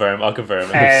 I'll confirm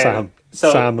it. Sam.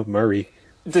 so- Sam Murray.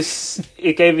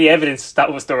 It gave me evidence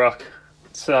that was The Rock.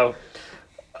 So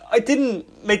I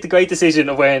didn't make the great decision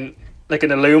of wearing like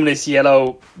an luminous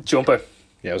yellow jumper.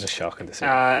 Yeah, it was a shocking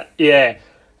decision. Yeah.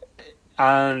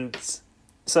 And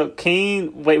so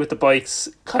Keane wait with the bikes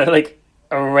kind of like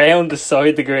around the side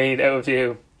of the green out of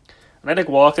view. And I like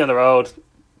walked down the road,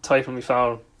 typing my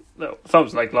phone. The phone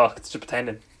was like locked, just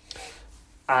pretending.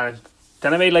 And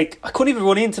then I couldn't even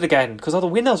run into the garden because all the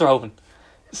windows were open.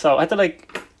 So I had to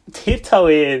like tiptoe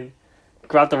in,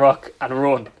 grab the rock and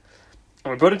run.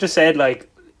 And my brother just said like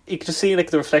you could just see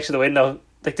like the reflection of the window,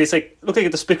 like this like looked like a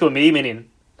Despicable Me minion,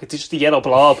 like just a yellow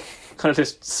blob, kind of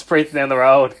just sprinting down the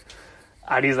road.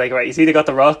 And he's like, right, he's either got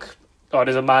the rock or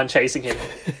there's a man chasing him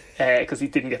because he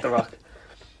didn't get the rock.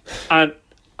 And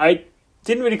I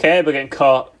didn't really care about getting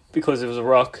caught because it was a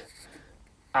rock.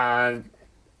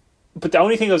 But the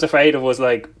only thing I was afraid of was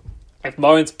like if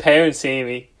Lauren's parents see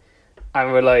me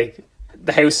and we're like,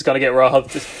 the house is gonna get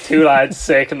robbed. There's two lads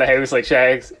circling the house like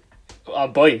shags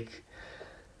on bike.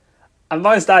 And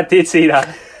Lauren's dad did see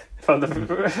that from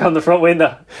the front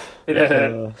window in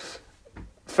a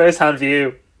first-hand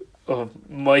view of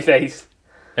my face.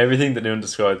 Everything that Noon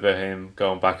described about him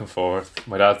going back and forth,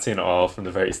 my dad's seen it all from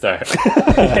the very start.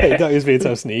 I thought he was being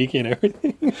so sneaky and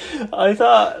everything. I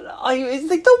thought, it's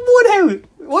like the one house.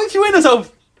 Why if you windows up?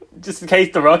 Just in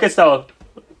case the rocket stole.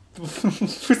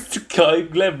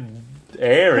 Let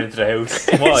air into the house.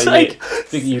 What, It's like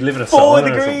think you live in a 4 sauna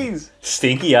or something? degrees.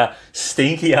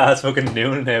 Stinky ass fucking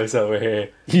Noonan house over here.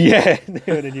 Yeah, and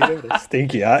you live in a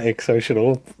stinky attic, so shut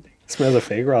up. Smells of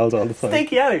fig rolls all the time.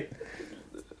 Stinky alley.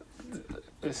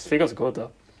 His figures are good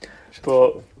though.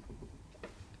 But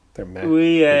They're meh.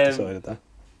 we decided that.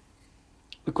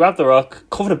 we grabbed the rock,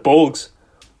 covered in bugs,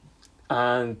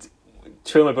 and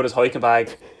threw my brother's hiking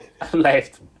bag and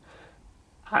left.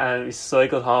 And we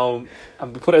cycled home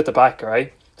and we put it out the back,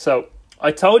 right? So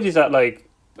I told you that like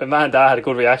my man and dad had a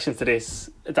good reaction to this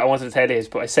that I wanted to tell you,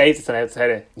 but I saved it to now to tell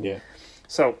you. Yeah.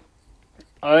 So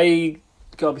we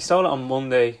sold it on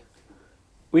Monday.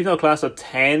 We've no class at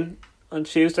 10 on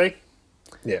Tuesday.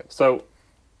 Yeah. So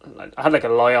I had like a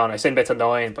lie on. I stayed in bed till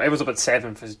 9, but everyone's up at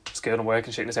 7 for school and work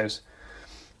and shit in his house.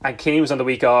 And Keane was on the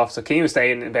week off, so Keane was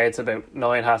staying in bed till about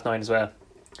 9, half 9 as well.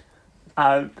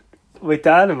 And my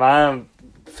dad and mum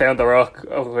found the rock. We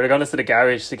were going to the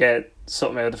garage to get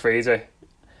something out of the freezer.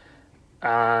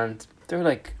 And they were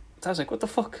like, I was like, what the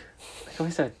fuck? Like,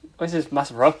 why is this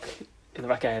massive rock in the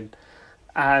back end?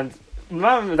 And my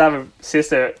mum and dad and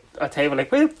sister at a table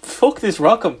like, where the fuck this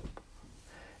rock come?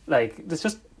 Like, there's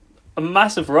just a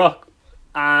massive rock.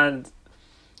 And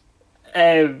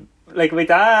like my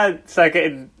dad started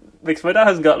getting, like, my dad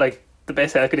hasn't got like the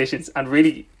best health conditions and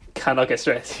really cannot get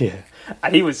stressed. Yeah.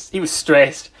 And he was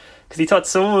stressed because he thought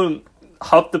someone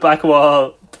hopped the back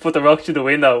wall to put the rock through the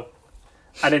window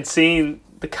and then seen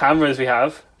the cameras we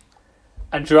have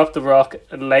and dropped the rock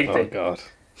and legged Oh, it. God.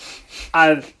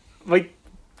 And my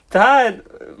dad,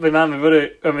 my mum, my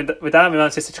brother, or my dad and my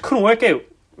mum sister just couldn't work out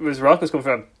where the rock was coming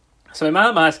from. So my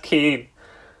mum asked Keane,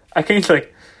 and Keane's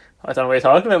like, I don't know what you're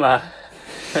talking about,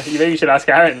 ma. You maybe should ask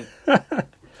Aaron.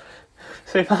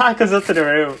 So my mum goes up to the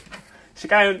room. She's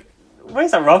going,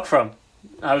 where's that rock from?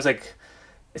 I was like,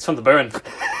 it's from the burn.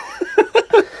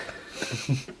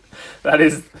 That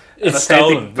is It's an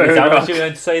stolen. authentic Is burn that rock. what you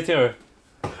meant to say to her?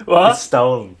 What? It's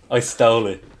stolen. I stole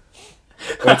it.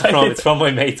 It's from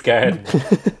my mate's garden.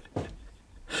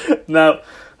 No,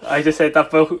 I just said that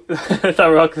that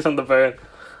rock is from the burn.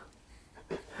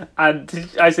 And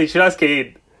I said, should ask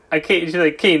Keane. And she's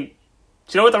like, Keane, do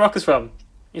you know what the rock is from?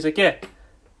 He's like, yeah,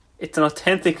 it's an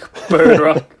authentic burn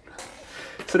rock.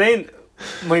 So then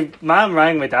my mum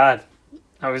rang my dad.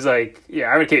 I was like, yeah,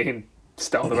 Aaron Keane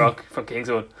stole the rock from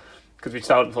Kingswood because we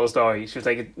told the full story. She was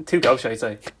like, 2 ghost shots,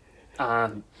 like.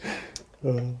 And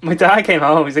my dad came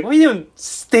home. He's like, what are you doing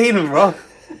stealing rock?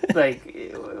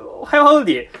 Like, how old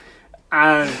are you?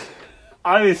 And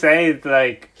I was saying,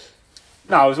 like,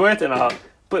 no, it was worth it and all.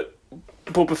 But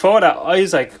before that, I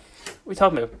was like, what are you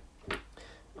talking about?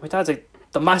 My dad's like,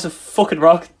 the massive fucking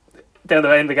rock down the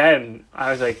end of the garden.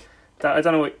 I was like, Dad, I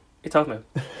don't know what you're talking about.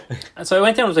 And so I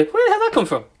went down and was like, where the hell did that come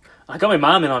from? I got my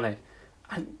mum in on it.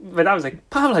 And my dad was like,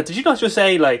 Pamela, did you not just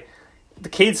say, like, the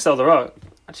kids stole the rock?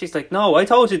 And she's like, no, I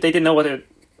told you they didn't know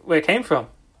where it came from.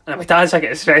 And my dad's like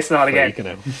getting stressed and all again. Freaking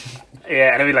out.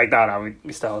 Yeah, and I'd be like, no,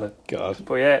 we stole it. God.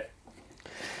 But yeah,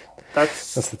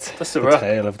 that's the rock.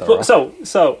 tale of the But rock.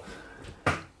 so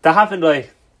that happened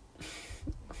like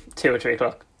 2 or 3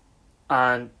 o'clock,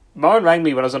 and Lauren rang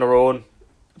me when I was on a run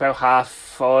about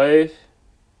 5:30,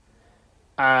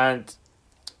 and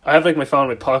I have like my phone in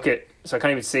my pocket, so I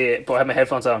can't even see it. But I have my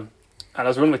headphones on, and I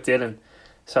was running with Dylan.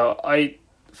 So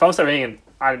phone started ringing,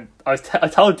 and I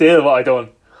told Dylan what I done,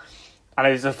 and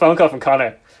it was a phone call from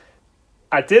Connor.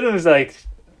 And Dylan was like,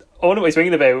 "I wonder what he's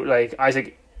ringing about." Like I was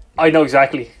like, I know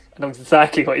exactly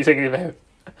what he's ringing about.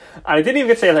 And I didn't even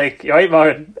get to say like, "You alright,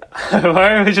 Martin?"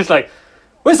 Martin was just like,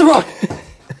 "Where's the rock?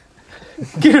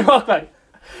 Give me the rock back."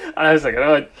 And I was like, I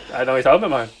know what he's talking about,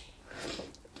 Martin.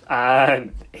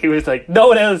 And he was like, "No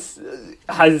one else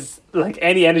has like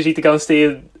any energy to go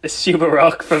steal a stupid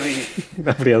rock from me."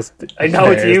 Nobody else. I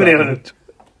know it's you, Neil. No,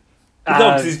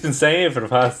 because he's been saying it for the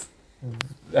past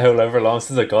however long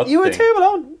since I got You the were thing. too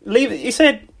alone. Leave it. You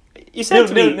said No,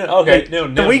 to me. okay,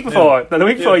 the week before. The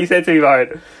week before, you said to me,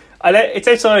 Martin, it's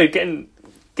outside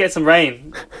get some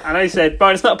rain, and I said,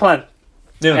 "Martin, it's not a plan.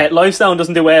 No, Limestone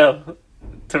doesn't do well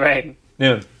to rain."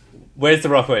 no. Where's the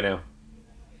rock right now?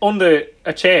 Under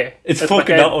a chair. It's That's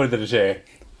fucking my not bed. under the chair.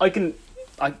 I don't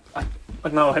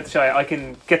know how to show you. I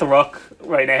can get the rock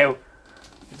right now.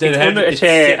 Dude, It's how- under a it's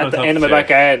chair sitting on at the top end of my chair. back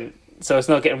garden, so it's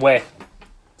not getting wet.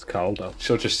 It's cold though.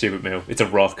 Shut your stupid mouth. It's a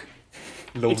rock.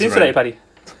 Loves It's insulated, rain.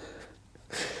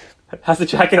 Paddy. Has the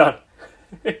jacket on.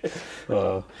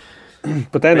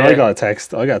 But then Yeah. I got a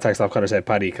text off Connor said,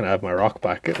 "Paddy, can I have my rock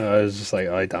back?" And I was just like,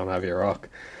 "I don't have your rock,"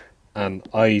 and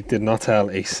I did not tell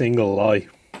a single lie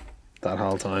that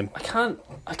whole time. I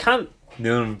can't.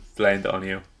 No one blamed it on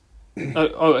you.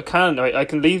 I can. Right, I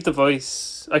can leave the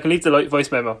voice. I can leave the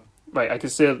voice memo. Right, I can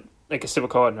still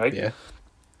record. Right. Yeah.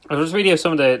 I was reading out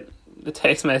some of the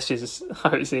text messages I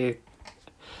received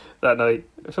that night.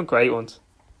 There's some great ones.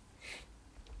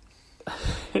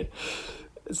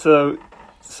 So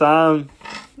Sam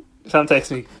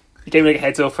texted me. He gave me like a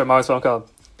heads up for Martin's phone call.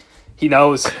 He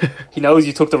knows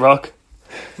you took the rock.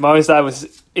 Martin's dad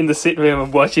was in the sitting room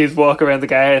and watched you walk around the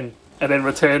garden and then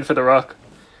return for the rock.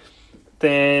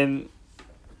 Then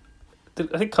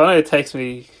I think Connor texted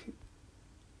me.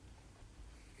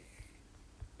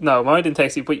 No, Martin didn't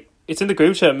text you, but it's in the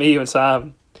group chat, me, you and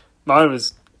Sam. Martin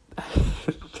was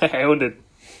hounded.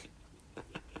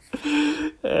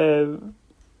 Let's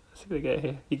see what I get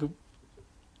here. You go.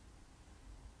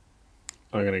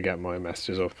 I'm gonna get my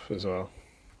messages up as well.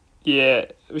 Yeah,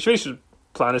 we really should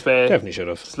plan this better. Definitely should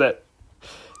have. Just let.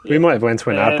 We might have went to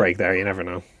an ad Um, break there. You never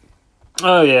know.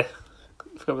 Oh yeah,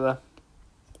 forgot about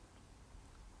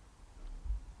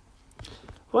that.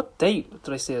 What date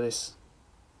did I say this?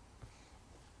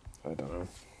 I don't know.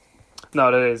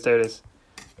 No, there it is.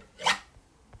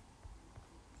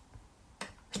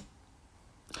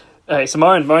 Alright, so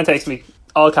Martin takes me,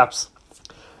 all caps.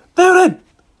 Bowden,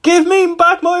 give me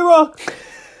back my rock.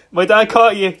 My dad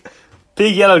caught you.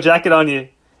 Big yellow jacket on you.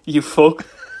 You fuck.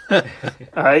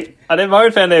 Alright, and then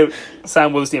Martin found out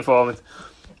Sam was the informant.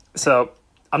 So,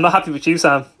 I'm not happy with you,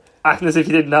 Sam. Acting as if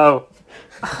you didn't know.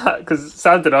 Because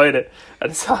Sam denied it.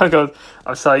 And Sam goes,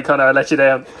 "I'm sorry, Connor, I let you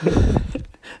down."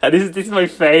 And this is my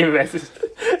favourite message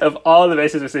of all the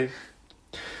messages received.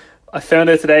 "I found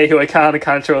out today who I can and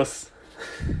can't trust."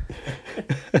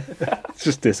 It's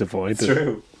just disappointed. It's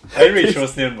true. I didn't really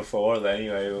trust him before then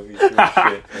anyway. It'll be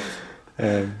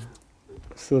shit.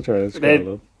 Still trying to Then-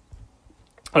 scroll up.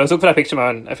 When I was looking for that picture,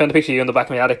 man, I found a picture of you in the back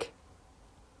of my attic.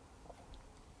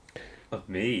 Of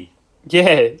me?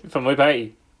 Yeah, from my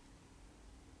party.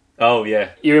 Oh, yeah.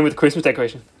 You're in with the Christmas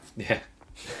decoration. Yeah.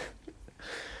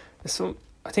 So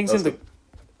I think it's in the.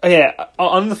 Oh yeah,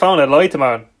 on the phone I lied to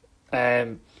man.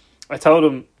 I told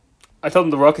him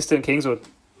the rock is still in Kingswood.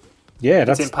 Yeah,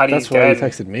 It's in Paddy's that's why he garden.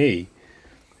 texted me.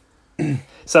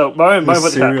 So Martin He's a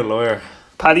put serial that. lawyer.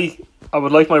 Paddy, I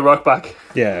would like my rock back.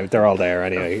 Yeah, they're all there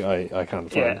anyway. I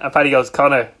can't find Yeah, them. and Paddy goes,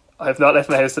 "Connor, I have not left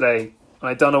my house today, and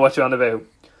I don't know what you're on about.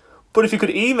 But if you could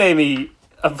email me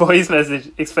a voice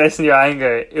message expressing your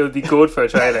anger, it would be good for a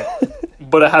trailer.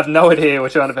 But I have no idea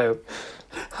what you're on about."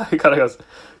 Connor goes,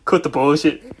 "Cut the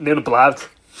bullshit." Nearly blabbed.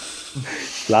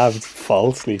 Blabbed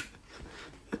falsely.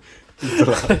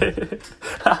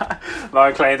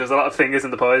 Martin claimed there's a lot of fingers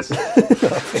in the pies.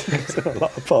 A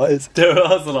lot of pies. There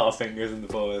was a lot of fingers in the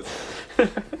boys.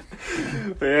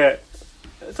 But yeah.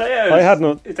 So yeah, I had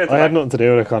it's at the I had back. nothing to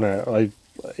do with it, Connor.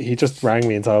 He just rang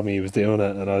me and told me he was doing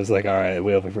it, and I was like, "All right, it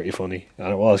will be pretty funny," and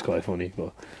it was quite funny.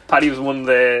 But Paddy was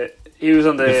he was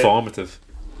on the Informative.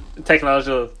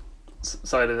 technological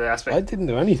side of the aspect. I didn't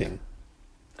do anything.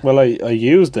 Well, I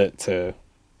used it to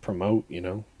promote,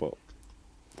 but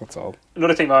that's all.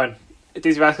 Another thing, Martin,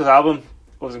 Dizzy Rascal's album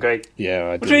wasn't great. Yeah,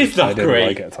 What do you mean it's not I didn't great?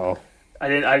 like it at all. I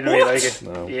didn't really like it.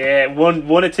 No. Yeah,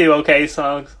 one or two okay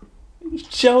songs. You're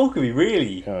joking me,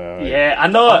 really? Yeah, I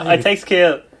know. I text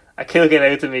Kill. I Kill get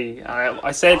out to me. And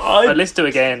I said I'd listen to it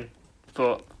again,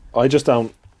 but I just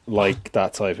don't like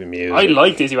that type of music. I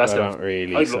like Dizzy I Rascal. don't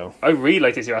really. I really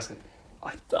like Dizzy Rascal.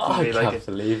 I I really like can't it.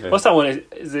 believe it. What's that one?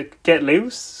 Is it Get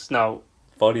Loose? No,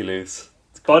 Body Loose.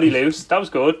 Body Loose. That was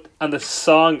good, and the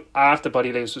song after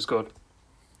Body Loose was good.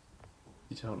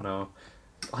 You don't know.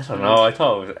 I don't know. I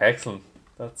thought it was excellent.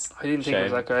 That's I didn't think it was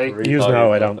shame. that great. Really You thought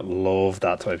know it I was don't that- love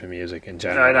that type of music in I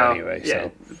general know. anyway. Yeah,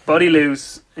 So Body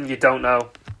Loose, and you don't know.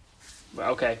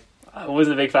 Well, okay, I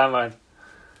wasn't a big fan, man.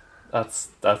 That's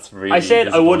really. I said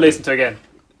I would disappointing. listen to it again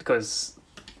because,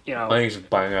 you know, I think it's just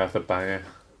banger after banger.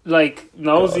 like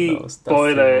Nosy, God knows, that's too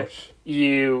Boiler, much.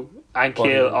 you, and Body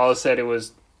Kill Loose. all said it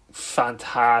was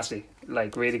fantastic,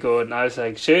 like really good. And I was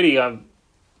like, surely I'm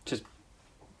just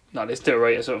not listening to it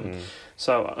right or something.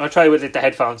 So I'll try with the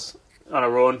headphones on a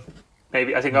run.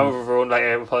 Maybe I think I'm over a run like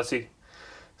with Policy.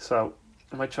 So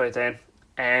I might try it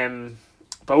then.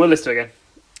 But we'll listen to it again.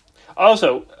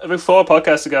 Also, about 4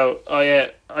 podcasts ago,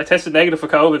 I tested negative for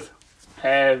COVID.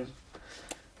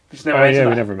 Just never oh mentioned yeah, that.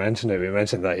 we never mentioned it. We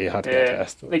mentioned that you had to get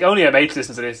tested. Like only a mate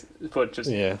listens to this, but just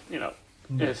Yeah. you know,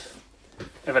 if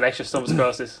an extra stumbles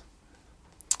across this,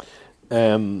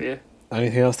 Um. yeah.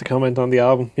 Anything else to comment on the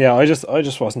album? Yeah, I just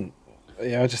wasn't.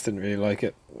 Yeah, I just didn't really like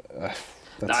it.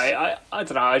 No, I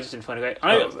don't know. I just didn't find it great.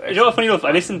 That was You know what? Funny enough,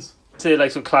 I listened to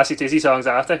like some classic Dizzy songs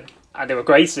after, and they were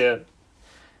great still.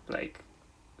 Like,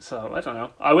 so I don't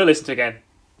know. I will listen to it again.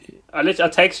 I'll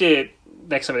text you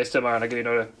next time I listen tomorrow, and I'll give you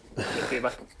another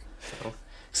feedback.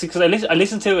 See, because I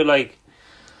listened to it like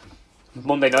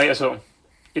Monday night or something,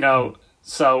 you know.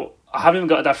 So I haven't even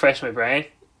got that fresh in my brain.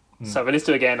 So if I listen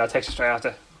to it again, I'll text you straight after.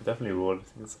 I definitely would. I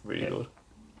think it's really Yeah.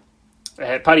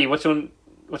 good. Paddy, what you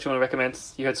want to recommend?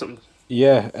 You had something.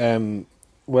 Yeah.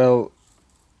 Well,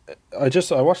 I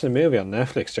watched a movie on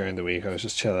Netflix during the week. I was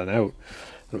just chilling out.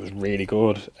 It was really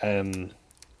good.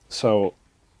 So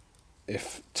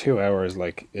if 2 hours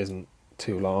isn't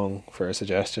too long for a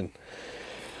suggestion,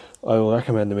 I will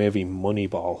recommend the movie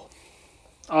Moneyball.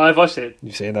 Oh, I've watched it.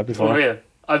 You've seen that It's before? unreal.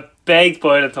 I've begged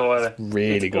Boyle to watch it.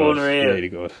 Really It's good. unreal. Really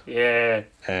good. Yeah.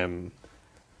 Um,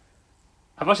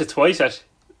 I've watched it twice, actually.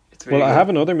 It's really well, I good. have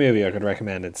another movie I could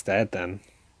recommend instead. Then,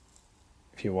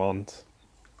 if you want.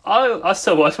 I'll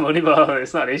still watch Moneyball.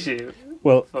 It's not an issue.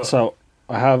 Well, Oh. so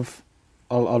I have.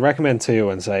 I'll recommend 2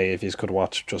 and say if you could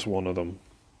watch just one of them,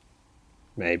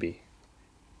 maybe.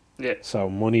 Yeah. So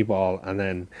Moneyball, and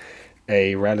then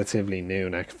a relatively new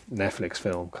Netflix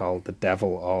film called The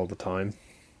Devil All the Time,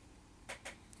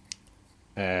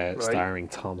 starring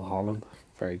Tom Holland.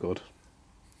 Very good.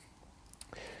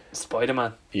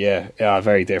 Spider-Man. Yeah,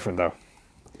 very different though.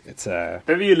 It's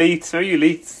Maybe you leaked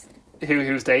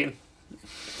who's dating.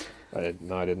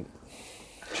 no, I didn't.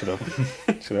 Shut up.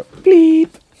 Shut up. Bleep.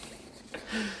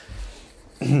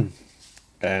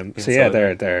 So yeah,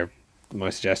 they're my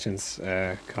suggestions.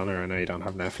 Connor, I know you don't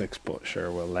have Netflix, but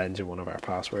sure, we'll lend you one of our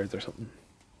passwords or something.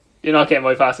 You're not getting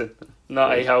my password.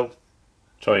 Not a hope.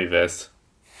 Try your best.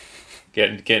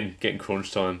 Getting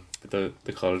crunch time with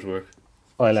the college work.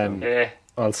 Yeah.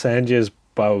 I'll send you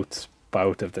both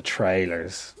of the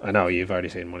trailers. I know you've already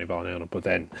seen Moneyball now, but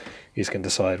then you can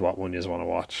decide what one you want to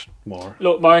watch more.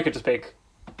 Look, Mark could just pick.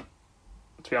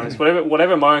 To be honest,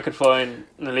 whatever Mark could find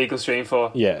an illegal stream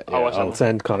for. Yeah, I'll watch that I'll one.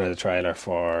 send Connor the trailer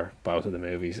for both of the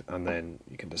movies, and then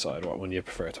you can decide what one you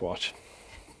prefer to watch.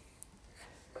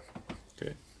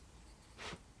 Okay.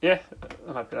 Yeah,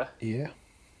 I'm happy with that. Yeah.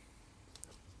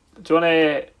 Do you want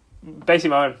to basically,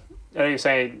 Mark? I know you're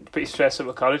saying pretty stressed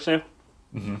about college now.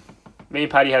 Mm-hmm. Me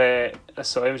and Paddy had a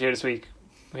assignment here this week.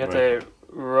 We had to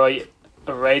write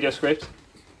a radio script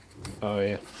Oh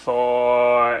yeah.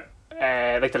 for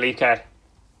like the lead card.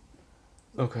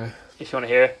 Okay. If you want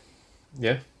to hear it.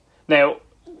 Yeah. Now,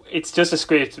 it's just a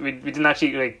script. We didn't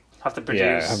actually have to produce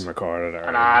Yeah, I haven't recorded it.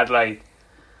 an ad. Like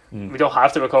Mm. we don't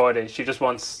have to record it. She just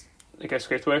wants like a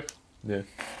script work. Yeah.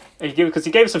 And he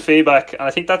gave us some feedback, and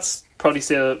I think that's probably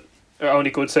still our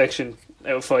only good section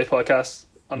out of 5 podcasts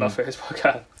on that first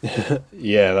podcast.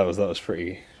 Yeah, that was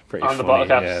pretty On funny. the bottle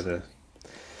caps.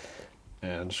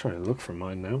 Yeah, I'm just trying to look for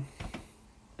mine now.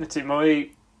 Let's see, my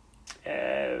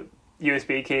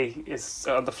USB key is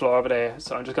on the floor over there,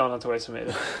 so I'm just going on to wait some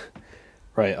minute.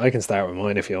 Right, I can start with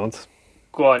mine if you want.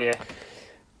 Go on, yeah.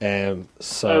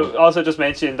 So I also just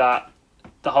mentioned that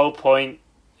the whole point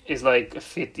is like a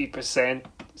 50%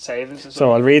 savings or something.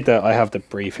 so I'll read I have the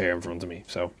brief here in front of me.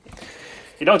 So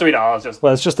You don't have to read it all, it's just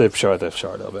well, it's just a short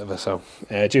little bit of it. So,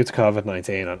 due to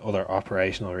COVID-19 and other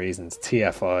operational reasons,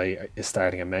 TFI is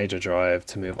starting a major drive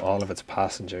to move all of its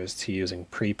passengers to using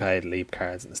prepaid Leap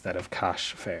cards instead of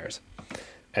cash fares.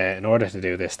 In order to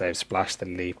do this, they've splashed the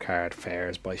Leap card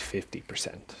fares by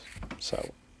 50%. So,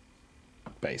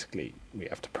 basically, we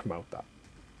have to promote that.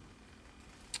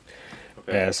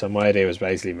 Okay. So my idea was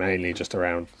basically mainly just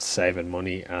around saving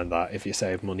money, and that if you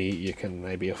save money, you can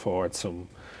maybe afford some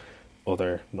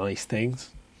other nice things.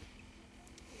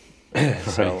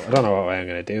 So I don't know what way I'm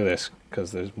going to do this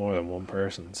because there's more than one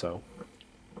person. So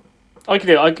I can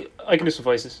do. I can do some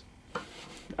voices.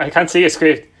 I can't see a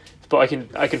script, but I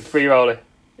can free roll it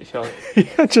if you want. you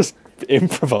can't just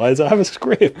improvise. I have a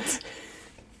script.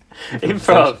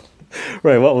 Improv.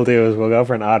 Right. What we'll do is we'll go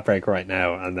for an ad break right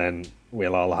now, and then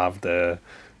we'll all have the.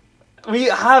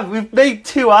 We've made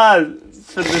 2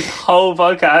 ads for this whole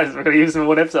podcast. We're going to use them in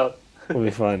one episode. We'll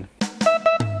be fine.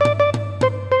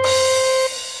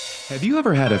 Have you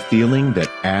ever had a feeling that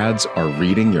ads are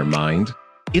reading your mind?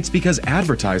 It's because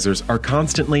advertisers are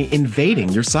constantly invading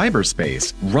your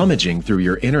cyberspace, rummaging through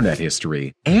your internet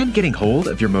history, and getting hold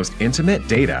of your most intimate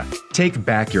data. Take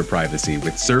back your privacy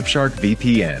with Surfshark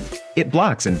VPN. It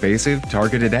blocks invasive,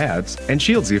 targeted ads and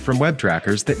shields you from web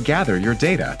trackers that gather your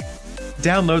data.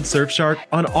 Download Surfshark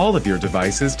on all of your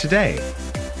devices today.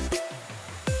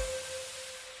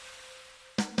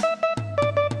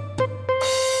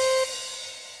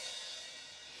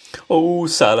 Oh,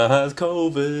 Salah has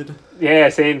COVID. Yeah,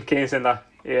 same. Kane's in that.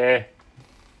 Yeah.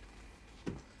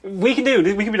 We can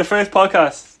be the first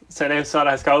podcast to announce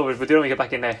Salah has COVID, but do when we get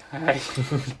back in there. Alright.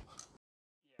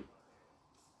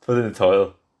 Put in the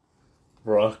title.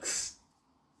 Rocks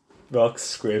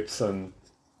scripts and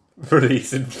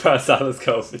releasing Salah's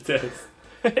COVID test.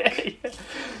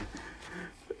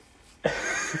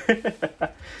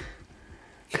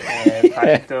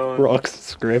 Rocks,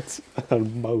 scripts,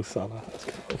 and Mo Salah has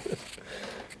COVID.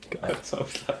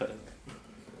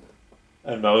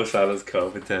 And Mo Salah's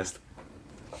COVID test.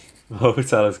 Mo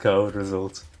Salah's COVID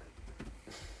results.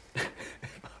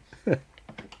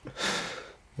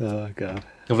 Oh god. I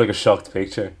have like a shocked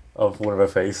picture of one of our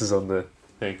faces on the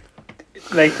thing.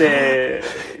 Like the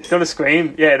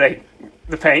scream, yeah, like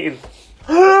the painting.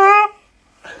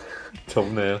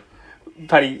 Thumbnail.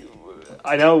 Paddy,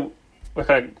 I know we're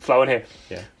kind of flowing here,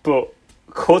 Yeah. but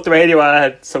cut the radio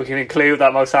ad so we can include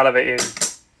that Mo Salah bit in.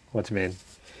 What do you mean?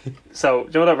 So,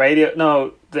 do you know that radio?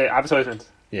 No, the advertisement.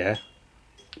 Yeah.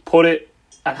 Put it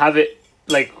and have it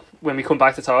like when we come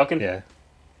back to talking. Yeah.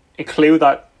 Include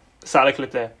that Salah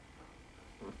clip there.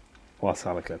 What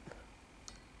Salah clip?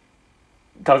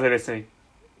 Don't say this to me.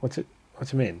 What do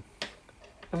you mean?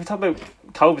 If we talk about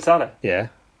COVID Salah, Yeah.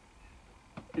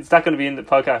 is that going to be in the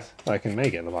podcast? I can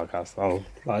make it in the podcast. I'll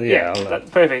That's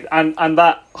perfect. And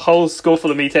that whole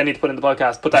scuffle of me telling you to put in the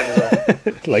podcast, put that in as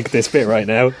well. like this bit right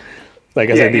now. Like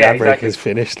I said, the ad break is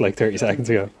finished like 30 seconds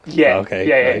ago. Yeah. Okay.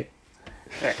 Yeah.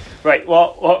 Right.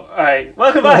 Well, all right.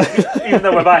 Welcome back. Even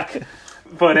though we're back,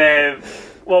 but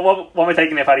what am I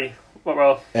taking there, Paddy? What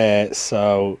role?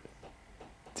 So,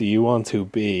 do you want to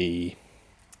be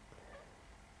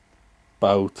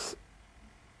both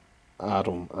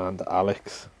Adam and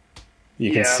Alex?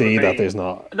 You can see that there's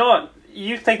not. No,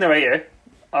 you take narrator.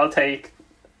 I'll take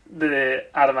the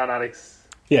Adam and Alex.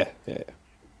 Yeah.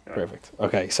 Perfect.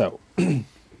 Okay, so you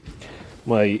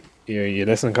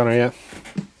listening, Connor? Yeah.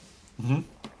 Mm-hmm.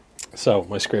 So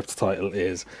my script title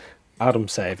is Adam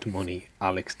saved money,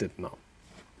 Alex did not.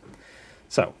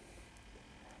 So.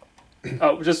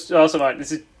 Oh, just also mind,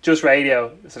 this is just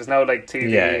radio, so there's no like TV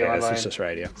Yeah, online. it's just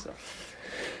radio.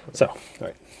 So,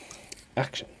 right.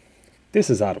 Action.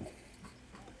 This is Adam.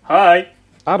 Hi.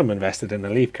 Adam invested in a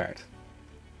Leap card.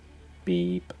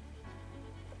 Beep.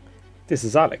 This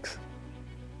is Alex.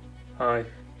 Hi.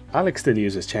 Alex still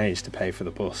uses change to pay for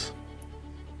the bus.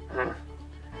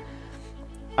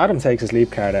 Adam takes his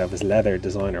Leap card out of his leather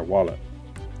designer wallet.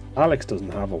 Alex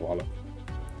doesn't have a wallet.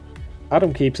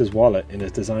 Adam keeps his wallet in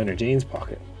his designer jeans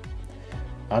pocket.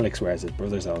 Alex wears his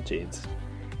brother's old jeans.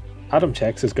 Adam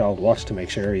checks his gold watch to make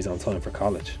sure he's on time for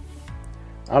college.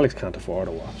 Alex can't afford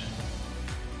a watch.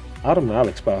 Adam and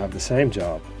Alex both have the same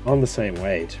job, on the same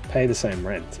wage, pay the same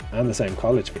rent, and the same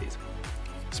college fees.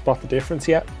 Spot the difference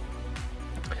yet?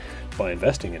 By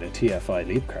investing in a TFI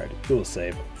Leap card, you will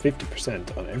save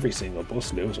 50% on every single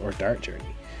bus, lose or dart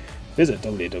journey. Visit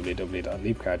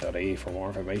www.leapcard.ie for more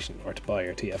information or to buy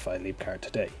your TFI Leap card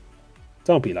today.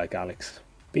 Don't be like Alex,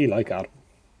 be like Adam.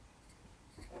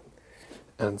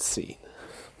 And scene.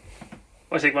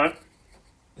 What's it, man?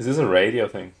 Is this a radio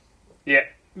thing? Yeah.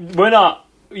 We're not.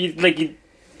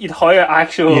 You'd hire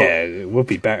actual. Yeah, it would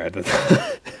be better than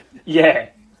that. Yeah.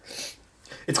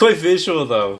 It's quite visual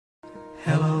though.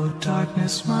 Hello,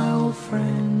 darkness, my old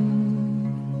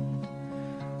friend.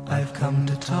 I've come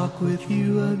to talk with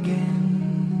you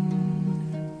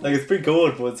again. Like it's pretty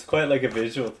good, but it's quite like a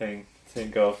visual thing to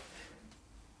think of.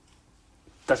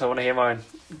 That's what I want to hear, mine.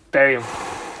 Bury him.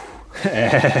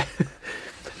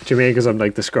 Do you mean because I'm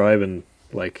like describing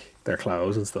like their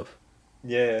clothes and stuff?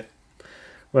 Yeah.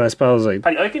 Well, I suppose like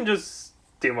I can just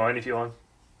do mine if you want.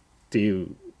 do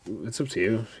you? It's up to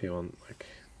you if you want. Like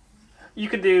You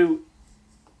could do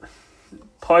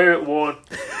Pirate 1.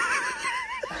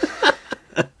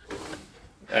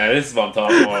 This is what I'm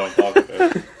talking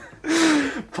about.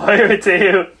 Pirate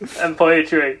 2 and Pirate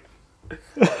 3.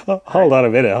 hold on a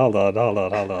minute. Hold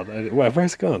on.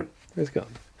 Where's it gone?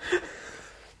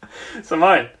 So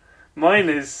mine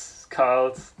is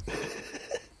called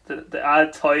the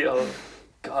ad title.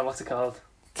 God, what's it called?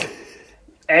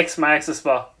 X marks the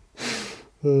spot.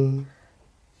 All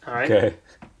right. Okay.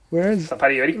 Where's? So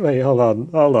Paddy, you ready? Wait, hold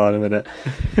on a minute.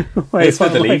 Wait, It's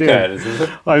with the what am I leaf doing? card, is it?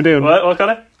 I'm doing. What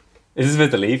colour? Is this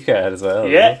with the leaf card as well?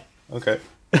 Yeah. Okay.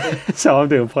 So I'm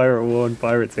doing Pirate 1,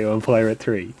 Pirate 2, and Pirate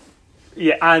 3.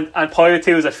 Yeah, and Pirate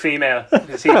 2 is a female. You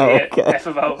can see the Okay. F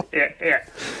about. Yeah.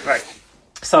 Right.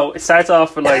 So it starts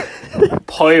off with like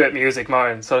pirate music,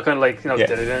 mine. So kind of like, Yeah.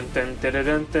 dun dun dun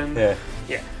dun dun. Yeah.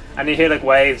 Yeah. And you hear like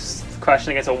waves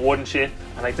crashing against a wooden ship,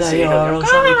 and like the seagulls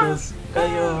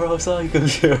go,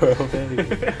 cycles, Euro baby.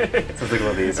 Something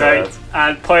about these. right.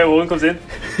 And Pirate 1 comes in.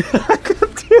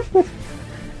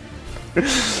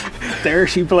 There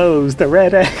she blows, the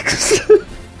red X.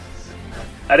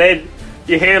 And then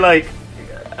you hear like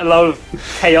a lot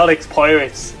of chaotic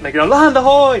pirates, like, land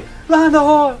ahoy, land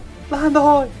ahoy, land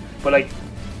ahoy. But like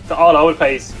they're all over the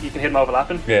place. You can hear them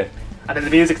overlapping, Yeah. and then the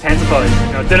music intensifies.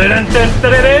 Dun, dun, dun, dun,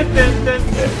 dun, dun, dun.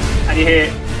 And you hear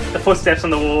the footsteps on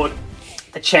the wood.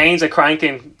 The chains are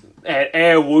cranking,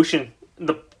 air whooshing.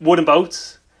 The wooden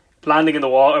boats landing in the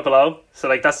water below. So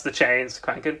like that's the chains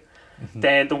cranking.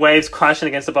 Then the waves crashing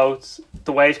against the boats.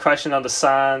 The waves crashing on the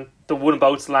sand. The wooden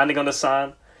boats landing on the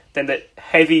sand. Then the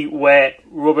heavy, wet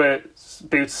rubber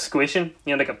boots squishing.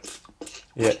 Like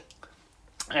Yeah.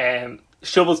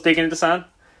 shovels digging into the sand.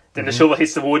 Then the shovel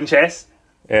hits the wooden chest.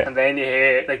 Yeah. And then you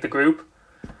hear like the group.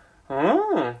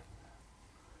 Oh.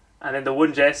 And then the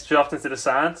wooden chest dropped into the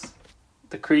sand.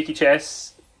 The creaky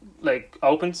chest like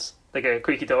opens like a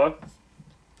creaky door.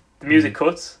 The music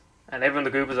cuts, and everyone in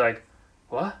the group is like,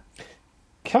 "What?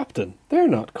 Captain, they're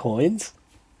not coins.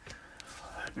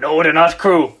 No, they're not,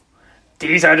 crew.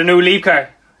 These are the new leap car."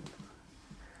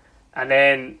 And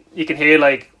then you can hear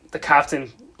like the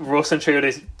captain rustling through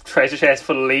this treasure chest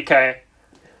full of leap car,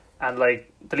 and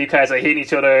like the leap cars are hitting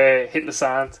each other, hitting the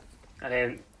sand, and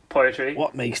then poetry.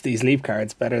 What makes these leap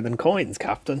cards better than coins,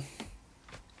 Captain?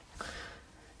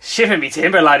 Shipping me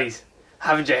timber, laddies.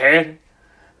 Haven't you heard?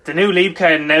 The new leap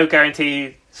card now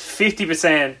guarantees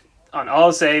 50% on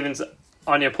all savings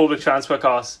on your public transport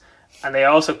costs, and they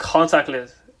are also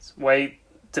contactless way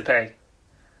to pay.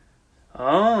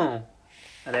 Oh.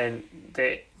 And then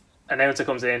the announcer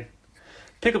comes in.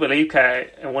 Pick up a leap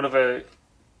card in one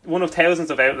of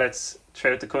thousands of outlets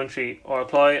throughout the country, or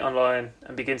apply online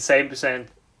and begin saving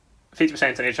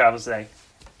 50% on your travels today.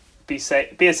 Be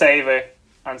a saver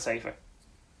and safer.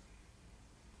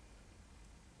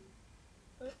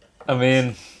 I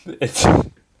mean, it's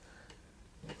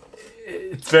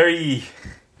very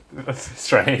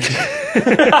strange.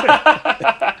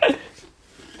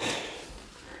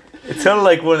 It's kind of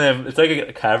like one of them. It's like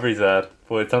a Cadbury's ad,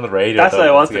 but it's on the radio. That's what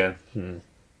I wanted. Again.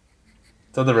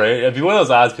 It's on the radio. It'd be one of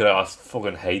those ads. Be like, oh, I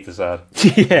fucking hate this ad.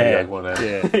 Yeah, Like one ad.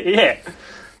 yeah. Yeah,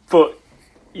 but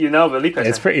the leap card.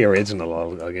 It's pretty original.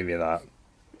 I'll give you that.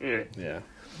 Yeah. Yeah,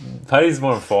 Paddy's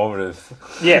more informative.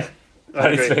 Yeah. I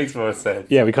Paddy's agree. makes more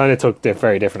sense. yeah. We kind of took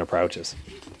very different approaches.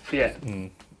 Yeah.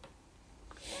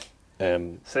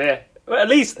 So yeah. Well, at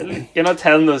least you're not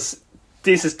telling us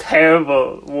this is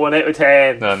terrible. 1 out of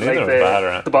 10. No, neither like of them bad,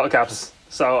 right? the bottle caps.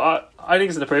 So I think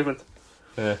it's an improvement.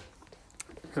 Yeah.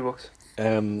 Good books.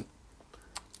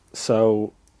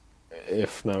 So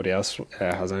if nobody else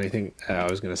has anything, I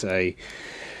was going to say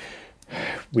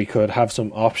we could have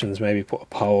some options. Maybe put a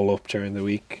poll up during the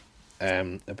week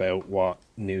about what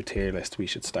new tier list we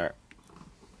should start.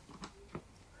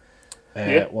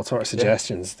 What sort of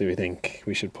suggestions do we think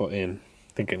we should put in?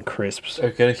 Thinking crisps.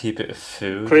 I'm gonna keep it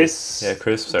food. Crisps. Yeah,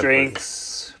 crisps. Are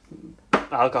Drinks.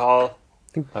 Alcohol.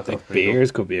 I think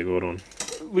beers could be a good one.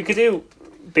 We could do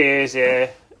beers, yeah.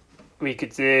 We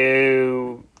could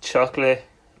do chocolate.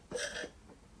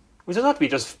 We doesn't have to be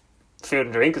just food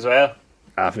and drink as well.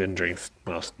 Food and drinks.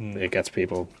 Well, it gets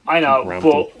people. I know, ramped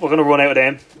but up. we're going to run out of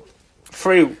them.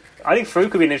 Fruit. I think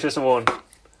fruit could be an interesting one.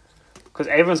 Because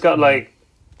everyone's got, like,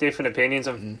 different opinions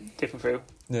on different fruit.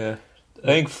 Yeah. I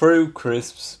think fruit,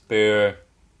 crisps, beer,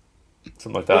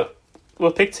 something like that.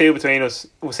 We'll pick two between us.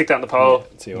 We'll stick that in the poll.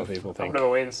 See what people think. Whoever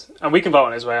wins. And we can vote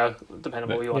on it as well, depending on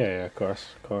what we want. Yeah, of course.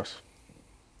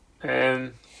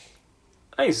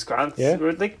 I think it's grand. Yeah.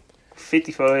 We're like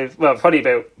 55. Well, probably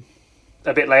about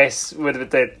a bit less with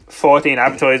the 14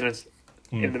 advertisements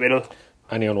in the middle.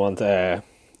 Anyone want a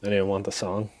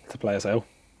song to play us out?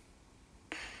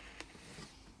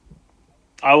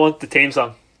 I want the theme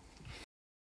song.